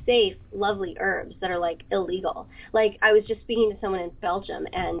very safe, lovely herbs that are like illegal. Like I was just speaking to someone in Belgium,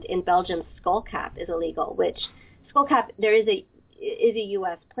 and in Belgium skullcap is illegal, which skullcap there is a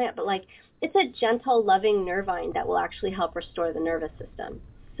U.S. plant, but like it's a gentle, loving nervine that will actually help restore the nervous system.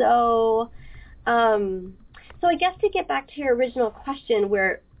 So I guess to get back to your original question,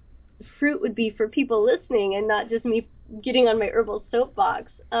 where fruit would be for people listening and not just me getting on my herbal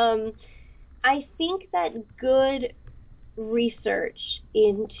soapbox, I think that good research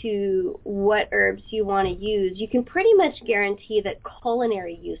into what herbs you want to use, you can pretty much guarantee that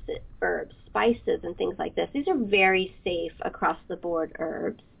culinary use of herbs, spices and things like this, these are very safe across the board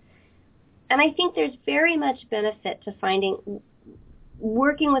herbs. And I think there's very much benefit to finding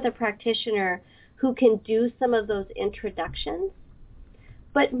working with a practitioner who can do some of those introductions.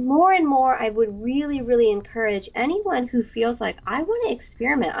 But more and more, I would really, really encourage anyone who feels like, I want to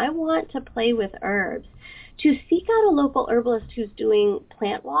experiment, I want to play with herbs, to seek out a local herbalist who's doing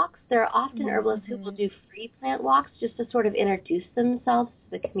plant walks. There are often herbalists who will do free plant walks just to sort of introduce themselves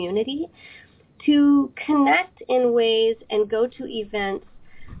to the community, to connect in ways and go to events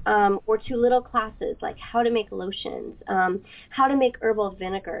or to little classes like how to make lotions, how to make herbal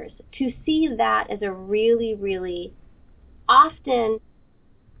vinegars, to see that as a really, really often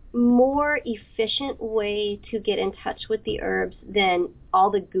more efficient way to get in touch with the herbs than all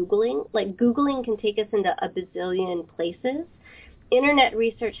the Googling. Like, Googling can take us into a bazillion places. Internet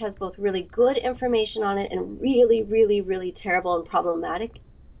research has both really good information on it and really, really, really terrible and problematic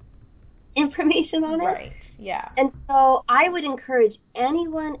information on it. Right, yeah. And so I would encourage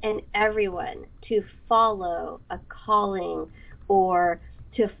anyone and everyone to follow a calling or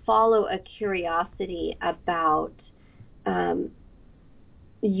to follow a curiosity about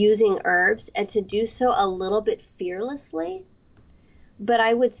using herbs, and to do so a little bit fearlessly. But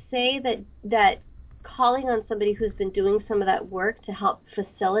I would say that calling on somebody who's been doing some of that work to help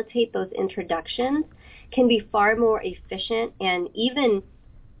facilitate those introductions can be far more efficient and even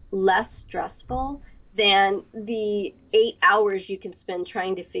less stressful than the 8 hours you can spend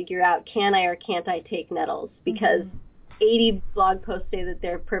trying to figure out, can I or can't I take nettles? Because 80 blog posts say that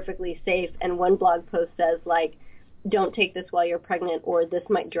they're perfectly safe, and one blog post says, like, don't take this while you're pregnant, or this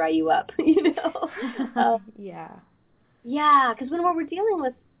might dry you up, you know? Yeah. Yeah, because when we're dealing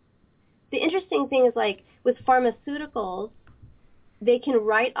with, the interesting thing is, like, with pharmaceuticals, they can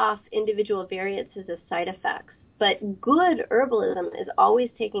write off individual variances as side effects. But good herbalism is always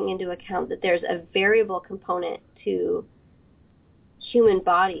taking into account that there's a variable component to human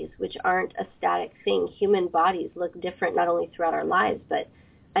bodies, which aren't a static thing. Human bodies look different not only throughout our lives, but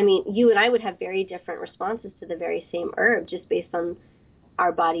I mean, you and I would have very different responses to the very same herb just based on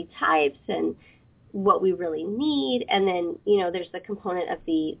our body types and what we really need. And then, you know, there's the component of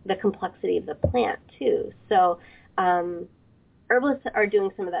the complexity of the plant too. So herbalists are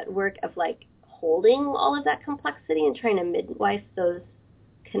doing some of that work of, like, holding all of that complexity and trying to midwife those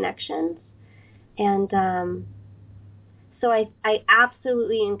connections. And so I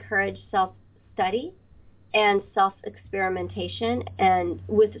absolutely encourage self-study and self-experimentation, and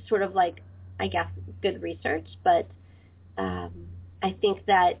with sort of, like, I guess, good research. But I think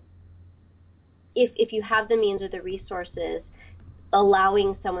that if you have the means or the resources,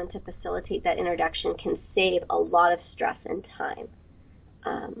 allowing someone to facilitate that introduction can save a lot of stress and time.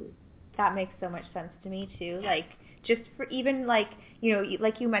 That makes so much sense to me, too. Like, just for even, like, you know,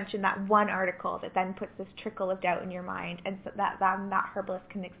 like you mentioned, that one article that then puts this trickle of doubt in your mind, and so that herbalist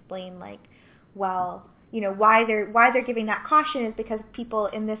can explain, like, well, you know, why they're giving that caution is because people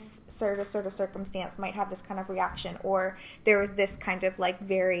in this sort of circumstance might have this kind of reaction, or there was this kind of, like,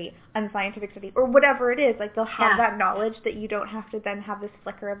 very unscientific study, or whatever it is. Like, they'll have that knowledge that you don't have to then have this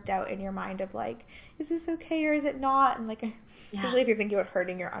flicker of doubt in your mind of, like, is this okay or is it not? And, like, especially if you're thinking about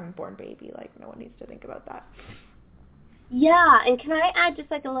hurting your unborn baby, like, no one needs to think about that. Yeah, and can I add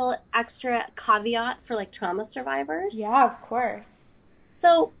just, like, a little extra caveat for, like, trauma survivors? Yeah, of course.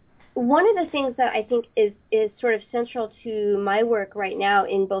 So one of the things that I think is sort of central to my work right now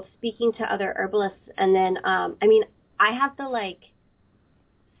in both speaking to other herbalists and then, I mean, I have the, like,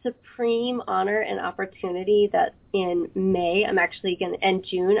 supreme honor and opportunity that in May and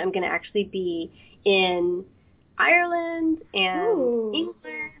June I'm going to actually be in Ireland and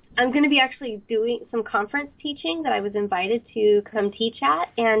England. I'm going to be actually doing some conference teaching that I was invited to come teach at.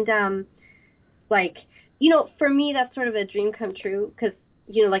 And, like, you know, for me, that's sort of a dream come true because,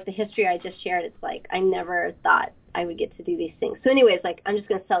 you know, like the history I just shared, it's like I never thought I would get to do these things. So anyways, like, I'm just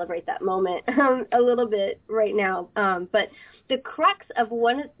going to celebrate that moment a little bit right now. But the crux of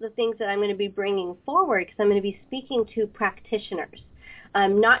one of the things that I'm going to be bringing forward, because I'm going to be speaking to practitioners,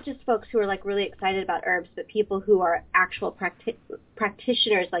 not just folks who are, like, really excited about herbs, but people who are actual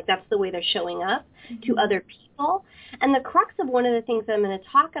practitioners, like that's the way they're showing up to other people. And the crux of one of the things that I'm going to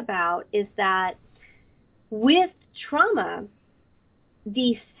talk about is that with trauma,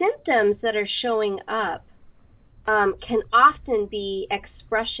 the symptoms that are showing up can often be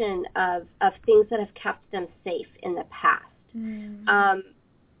expression of things that have kept them safe in the past.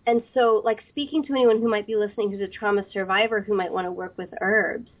 And so, like, speaking to anyone who might be listening who's a trauma survivor who might want to work with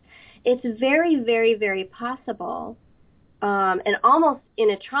herbs, it's very, very, very possible, and almost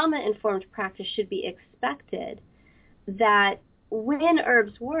in a trauma-informed practice should be expected, that when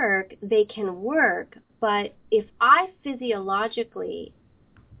herbs work, they can work, but if I physiologically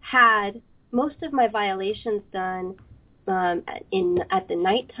had most of my violations done at the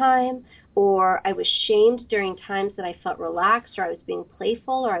nighttime, or I was shamed during times that I felt relaxed, or I was being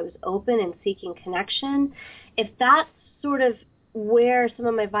playful, or I was open and seeking connection, if that's sort of where some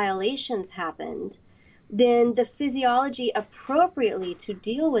of my violations happened, then the physiology appropriately to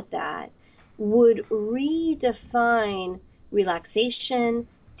deal with that would redefine relaxation,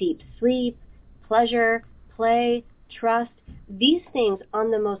 deep sleep, pleasure, play, trust, these things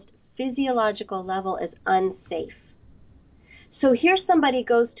on the most physiological level as unsafe. So here somebody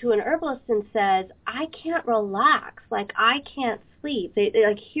goes to an herbalist and says, I can't relax, like I can't sleep. They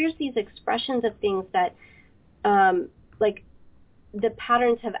like, here's these expressions of things that like the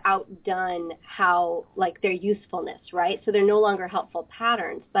patterns have outdone how, like, their usefulness, right? So they're no longer helpful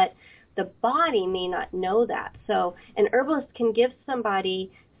patterns, but the body may not know that. So an herbalist can give somebody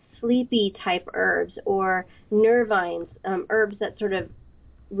sleepy type herbs or nervines, herbs that sort of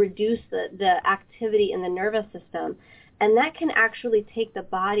reduce the activity in the nervous system. And that can actually take the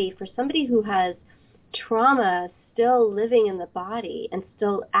body, for somebody who has trauma still living in the body and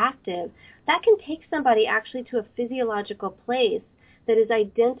still active, that can take somebody actually to a physiological place that is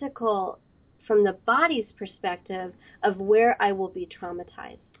identical from the body's perspective of where I will be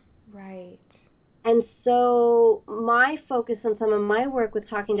traumatized. Right. And so my focus on some of my work with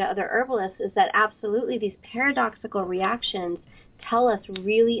talking to other herbalists is that absolutely these paradoxical reactions tell us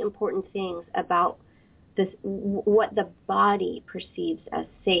really important things about this, what the body perceives as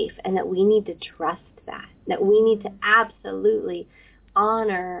safe, and that we need to trust that we need to absolutely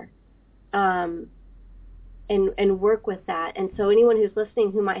honor and work with that. And so anyone who's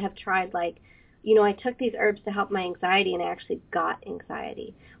listening who might have tried, like, you know, I took these herbs to help my anxiety and I actually got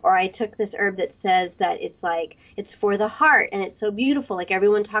anxiety. Or I took this herb that says that it's like, it's for the heart and it's so beautiful. Like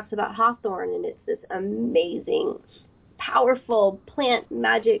everyone talks about hawthorn and it's this amazing, powerful plant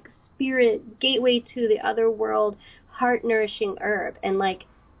magic spirit gateway to the other world, heart nourishing herb. And like,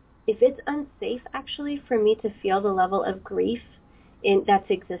 if it's unsafe actually for me to feel the level of grief that's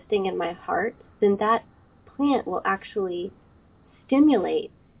existing in my heart, then that plant will actually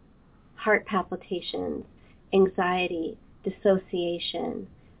stimulate heart palpitations, anxiety, dissociation,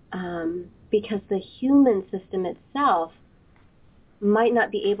 because the human system itself might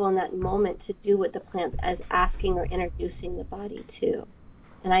not be able in that moment to do what the plant is asking or introducing the body to.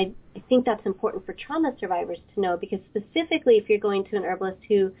 And I think that's important for trauma survivors to know, because specifically if you're going to an herbalist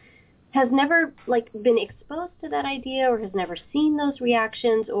who has never like been exposed to that idea or has never seen those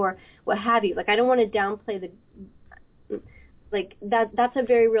reactions or what have you. Like I don't want to downplay that's a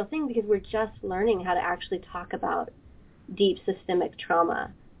very real thing, because we're just learning how to actually talk about deep systemic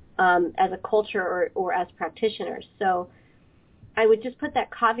trauma as a culture or as practitioners. So I would just put that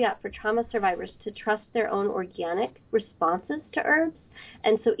caveat for trauma survivors to trust their own organic responses to herbs.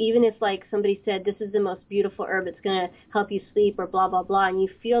 And so even if like somebody said, this is the most beautiful herb, it's going to help you sleep or blah, blah, blah, and you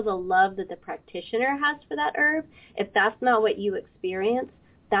feel the love that the practitioner has for that herb, if that's not what you experience,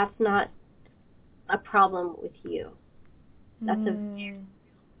 that's not a problem with you. That's a weird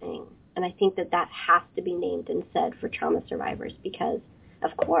thing. And I think that has to be named and said for trauma survivors, because,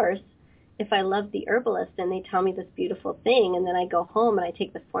 of course, if I love the herbalist and they tell me this beautiful thing and then I go home and I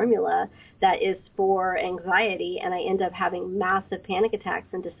take the formula that is for anxiety and I end up having massive panic attacks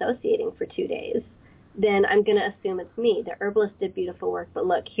and dissociating for 2 days, then I'm going to assume it's me. The herbalist did beautiful work, but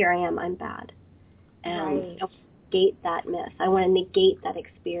look, here I am, I'm bad. And I want to negate that myth. I want to negate that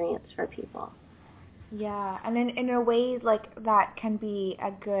experience for people. Yeah, and in a way, like, that can be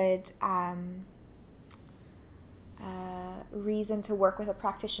a good reason to work with a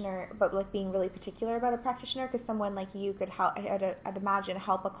practitioner, but like being really particular about a practitioner, because someone like you could help, I'd imagine,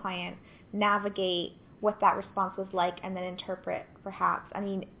 help a client navigate what that response was like and then interpret perhaps,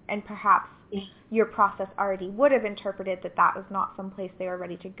 perhaps your process already would have interpreted that was not some place they were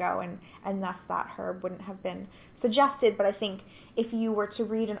ready to go, and thus that herb wouldn't have been suggested. But I think if you were to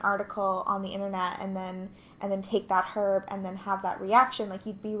read an article on the internet and then take that herb and then have that reaction, like,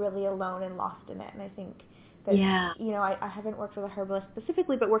 you'd be really alone and lost in it. And I think that, you know, I haven't worked with a herbalist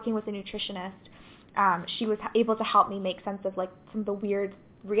specifically, but working with a nutritionist, she was able to help me make sense of like some of the weird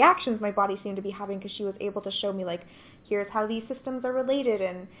reactions my body seemed to be having, because she was able to show me, like, here's how these systems are related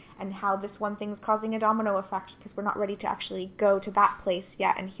and how this one thing's causing a domino effect, because we're not ready to actually go to that place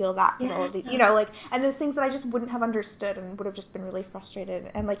yet and heal that. And all of these, you know, like, and those things that I just wouldn't have understood and would have just been really frustrated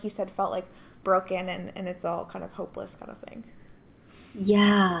and, like you said, felt like broken and it's all kind of hopeless kind of thing.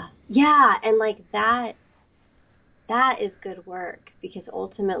 Yeah, and like that is good work, because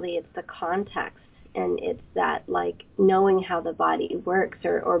ultimately it's the context and it's that, like, knowing how the body works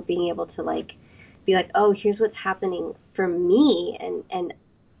or being able to, like, be like, oh, here's what's happening for me, and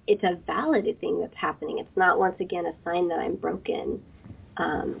it's a valid thing that's happening. It's not, once again, a sign that I'm broken.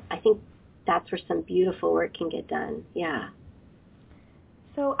 I think that's where some beautiful work can get done. Yeah.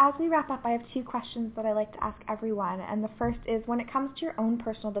 So as we wrap up, I have 2 questions that I like to ask everyone. And the first is, when it comes to your own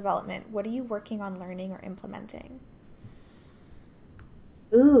personal development, what are you working on learning or implementing?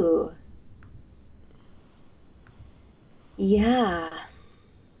 Ooh. Yeah.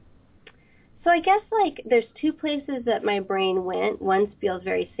 So I guess, like, there's 2 places that my brain went. One feels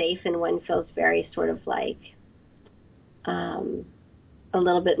very safe and one feels very sort of like a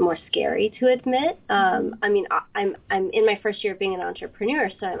little bit more scary to admit. I mean, I'm in my first year of being an entrepreneur,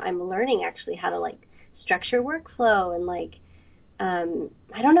 so I'm learning actually how to, like, structure workflow and, like,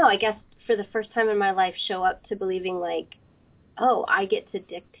 I don't know, I guess for the first time in my life show up to believing, like, oh, I get to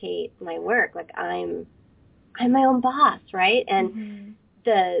dictate my work. Like, I'm my own boss, right? And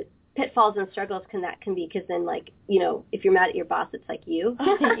the pitfalls and struggles can be, because then, like, you know, if you're mad at your boss, it's like you.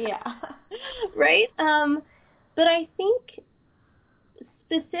 Yeah. Right? But I think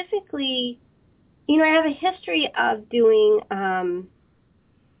specifically, you know, I have a history of doing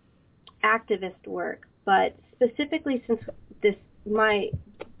activist work, but specifically since the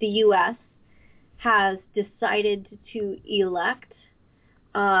U.S. has decided to elect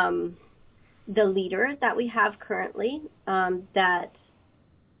the leader that we have currently, that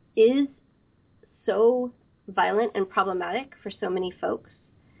is so violent and problematic for so many folks.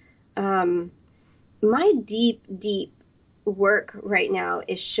 My deep work right now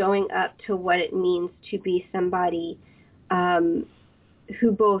is showing up to what it means to be somebody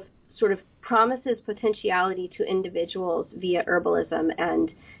who both sort of promises potentiality to individuals via herbalism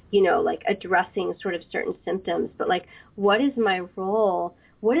and, you know, like addressing sort of certain symptoms, but like, what is my role?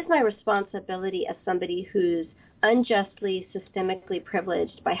 What is my responsibility as somebody who's unjustly, systemically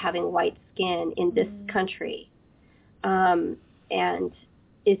privileged by having white skin in this country, and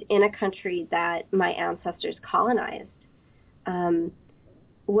is in a country that my ancestors colonized?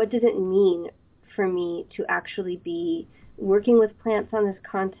 What does it mean for me to actually be working with plants on this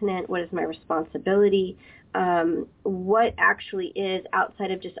continent? What is my responsibility? What actually is,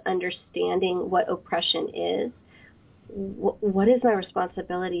 outside of just understanding what oppression is, what is my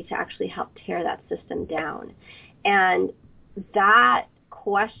responsibility to actually help tear that system down? And that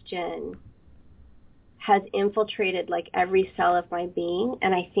question has infiltrated like every cell of my being,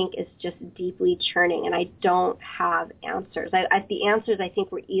 and I think is just deeply churning, and I don't have answers. The answers, I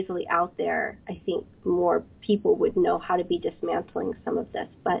think, were easily out there. I think more people would know how to be dismantling some of this,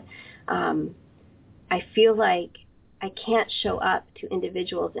 but I feel like I can't show up to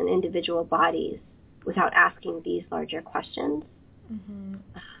individuals and individual bodies without asking these larger questions.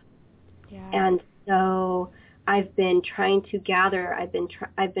 Yeah. And so I've been trying to gather,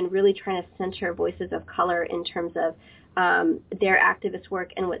 I've been really trying to center voices of color in terms of their activist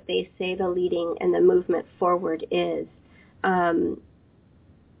work and what they say the leading and the movement forward is,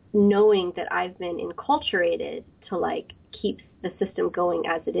 knowing that I've been enculturated to like keep the system going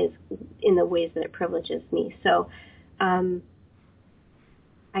as it is in the ways that it privileges me. So I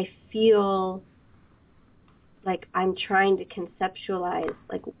feel like I'm trying to conceptualize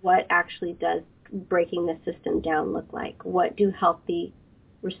like what actually does breaking the system down look like? What do healthy,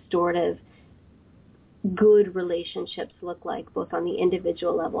 restorative, good relationships look like, both on the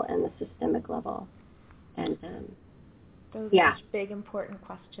individual level and the systemic level? And those are such big, important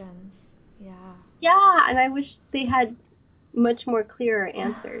questions. Yeah. Yeah, and I wish they had much more clearer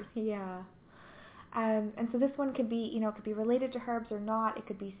answers. Yeah. And so this one could be, you know, it could be related to herbs or not. It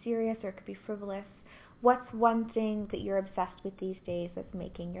could be serious or it could be frivolous. What's one thing that you're obsessed with these days that's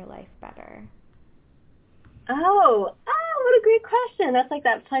making your life better? Oh, what a great question. That's like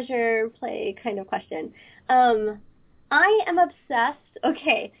that pleasure play kind of question. I am obsessed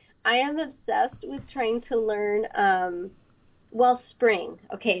with trying to learn, spring.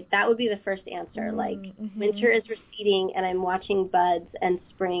 Okay, that would be the first answer. Like, winter is receding and I'm watching buds and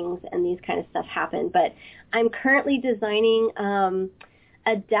springs and these kind of stuff happen. But I'm currently designing a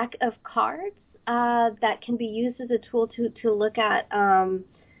deck of cards that can be used as a tool to look at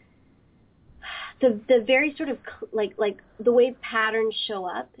the very sort of like the way patterns show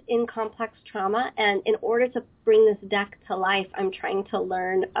up in complex trauma. And in order to bring this deck to life, I'm trying to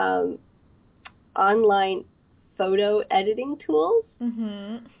learn online photo editing tools.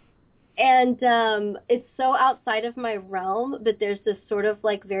 And it's so outside of my realm, but there's this sort of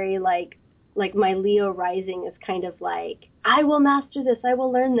like very like my Leo rising is kind of like, I will master this, I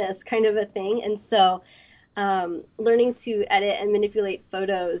will learn this kind of a thing. And so learning to edit and manipulate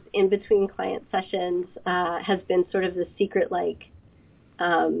photos in between client sessions has been sort of the secret like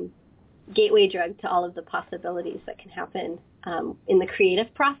gateway drug to all of the possibilities that can happen in the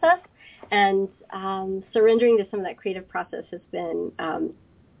creative process. And surrendering to some of that creative process has been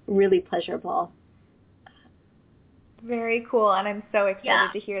really pleasurable. Very cool, and I'm so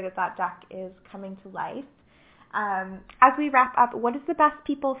excited to hear that duck is coming to life. As we wrap up, what is the best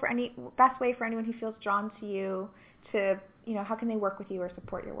way for anyone who feels drawn to you to, how can they work with you or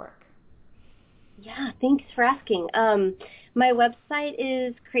support your work? Yeah, thanks for asking. My website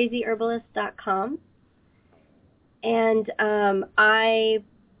is crazyherbalist.com, and I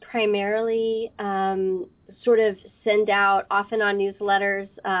primarily sort of send out off and on newsletters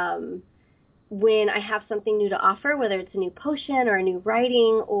when I have something new to offer, whether it's a new potion or a new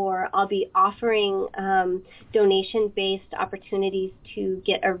writing, or I'll be offering donation-based opportunities to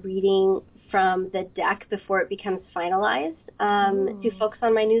get a reading from the deck before it becomes finalized to folks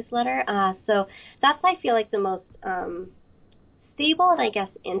on my newsletter. So that's, I feel like, the most stable and, I guess,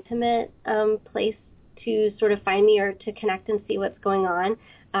 intimate place to sort of find me or to connect and see what's going on.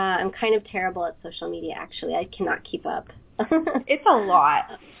 I'm kind of terrible at social media, actually. I cannot keep up. It's a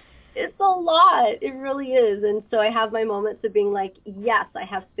lot. It's a lot. It really is. And so I have my moments of being like, yes, I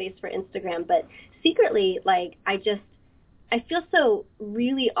have space for Instagram. But secretly, like, I feel so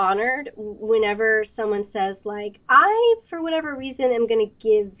really honored whenever someone says, like, I, for whatever reason, am going to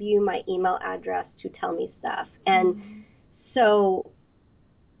give you my email address to tell me stuff. And so,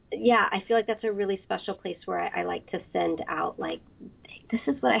 yeah, I feel like that's a really special place where I like to send out, like, this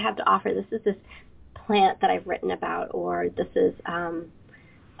is what I have to offer. This is this plant that I've written about, or this is an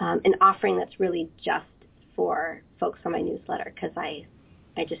offering that's really just for folks on my newsletter, because I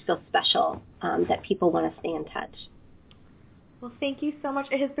just feel special that people want to stay in touch. Well, thank you so much.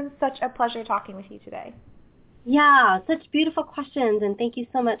 It has been such a pleasure talking with you today. Yeah, such beautiful questions, and thank you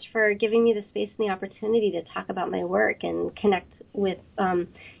so much for giving me the space and the opportunity to talk about my work and connect with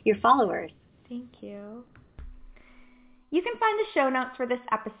your followers. Thank you. You can find the show notes for this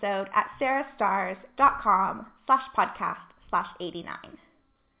episode at sarahstars.com/podcast/89.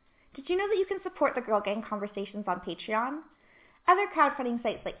 Did you know that you can support the Girl Gang Conversations on Patreon? Other crowdfunding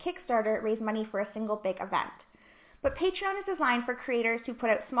sites like Kickstarter raise money for a single big event. But Patreon is designed for creators who put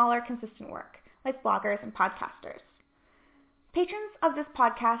out smaller, consistent work, like bloggers and podcasters. Patrons of this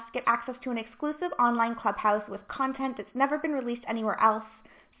podcast get access to an exclusive online clubhouse with content that's never been released anywhere else,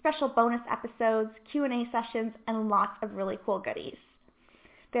 special bonus episodes, Q&A sessions, and lots of really cool goodies.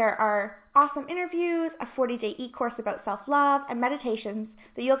 There are awesome interviews, a 40-day e-course about self-love, and meditations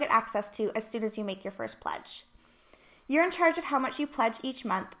that you'll get access to as soon as you make your first pledge. You're in charge of how much you pledge each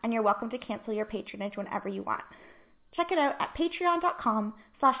month, and you're welcome to cancel your patronage whenever you want. Check it out at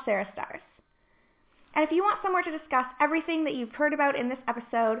patreon.com/sarahstars. And if you want somewhere to discuss everything that you've heard about in this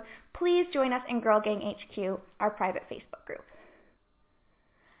episode, please join us in Girl Gang HQ, our private Facebook group.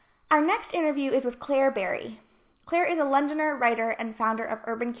 Our next interview is with Claire Berry. Claire is a Londoner, writer, and founder of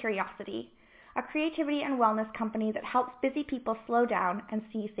Urban Curiosity, a creativity and wellness company that helps busy people slow down and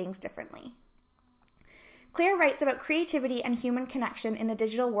see things differently. Claire writes about creativity and human connection in the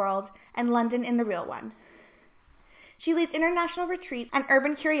digital world and London in the real one. She leads international retreats and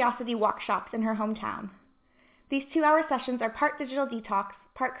urban curiosity workshops in her hometown. These 2-hour sessions are part digital detox,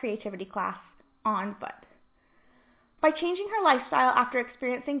 part creativity class, on foot. By changing her lifestyle after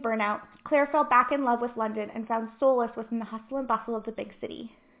experiencing burnout, Claire fell back in love with London and found solace within the hustle and bustle of the big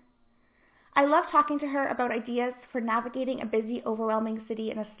city. I love talking to her about ideas for navigating a busy, overwhelming city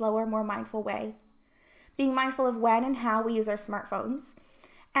in a slower, more mindful way, being mindful of when and how we use our smartphones,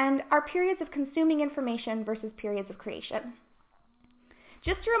 and our periods of consuming information versus periods of creation.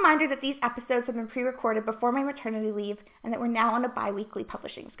 Just a reminder that these episodes have been pre-recorded before my maternity leave and that we're now on a bi-weekly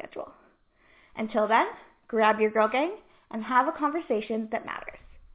publishing schedule. Until then, grab your Girl Gang and have a conversation that matters.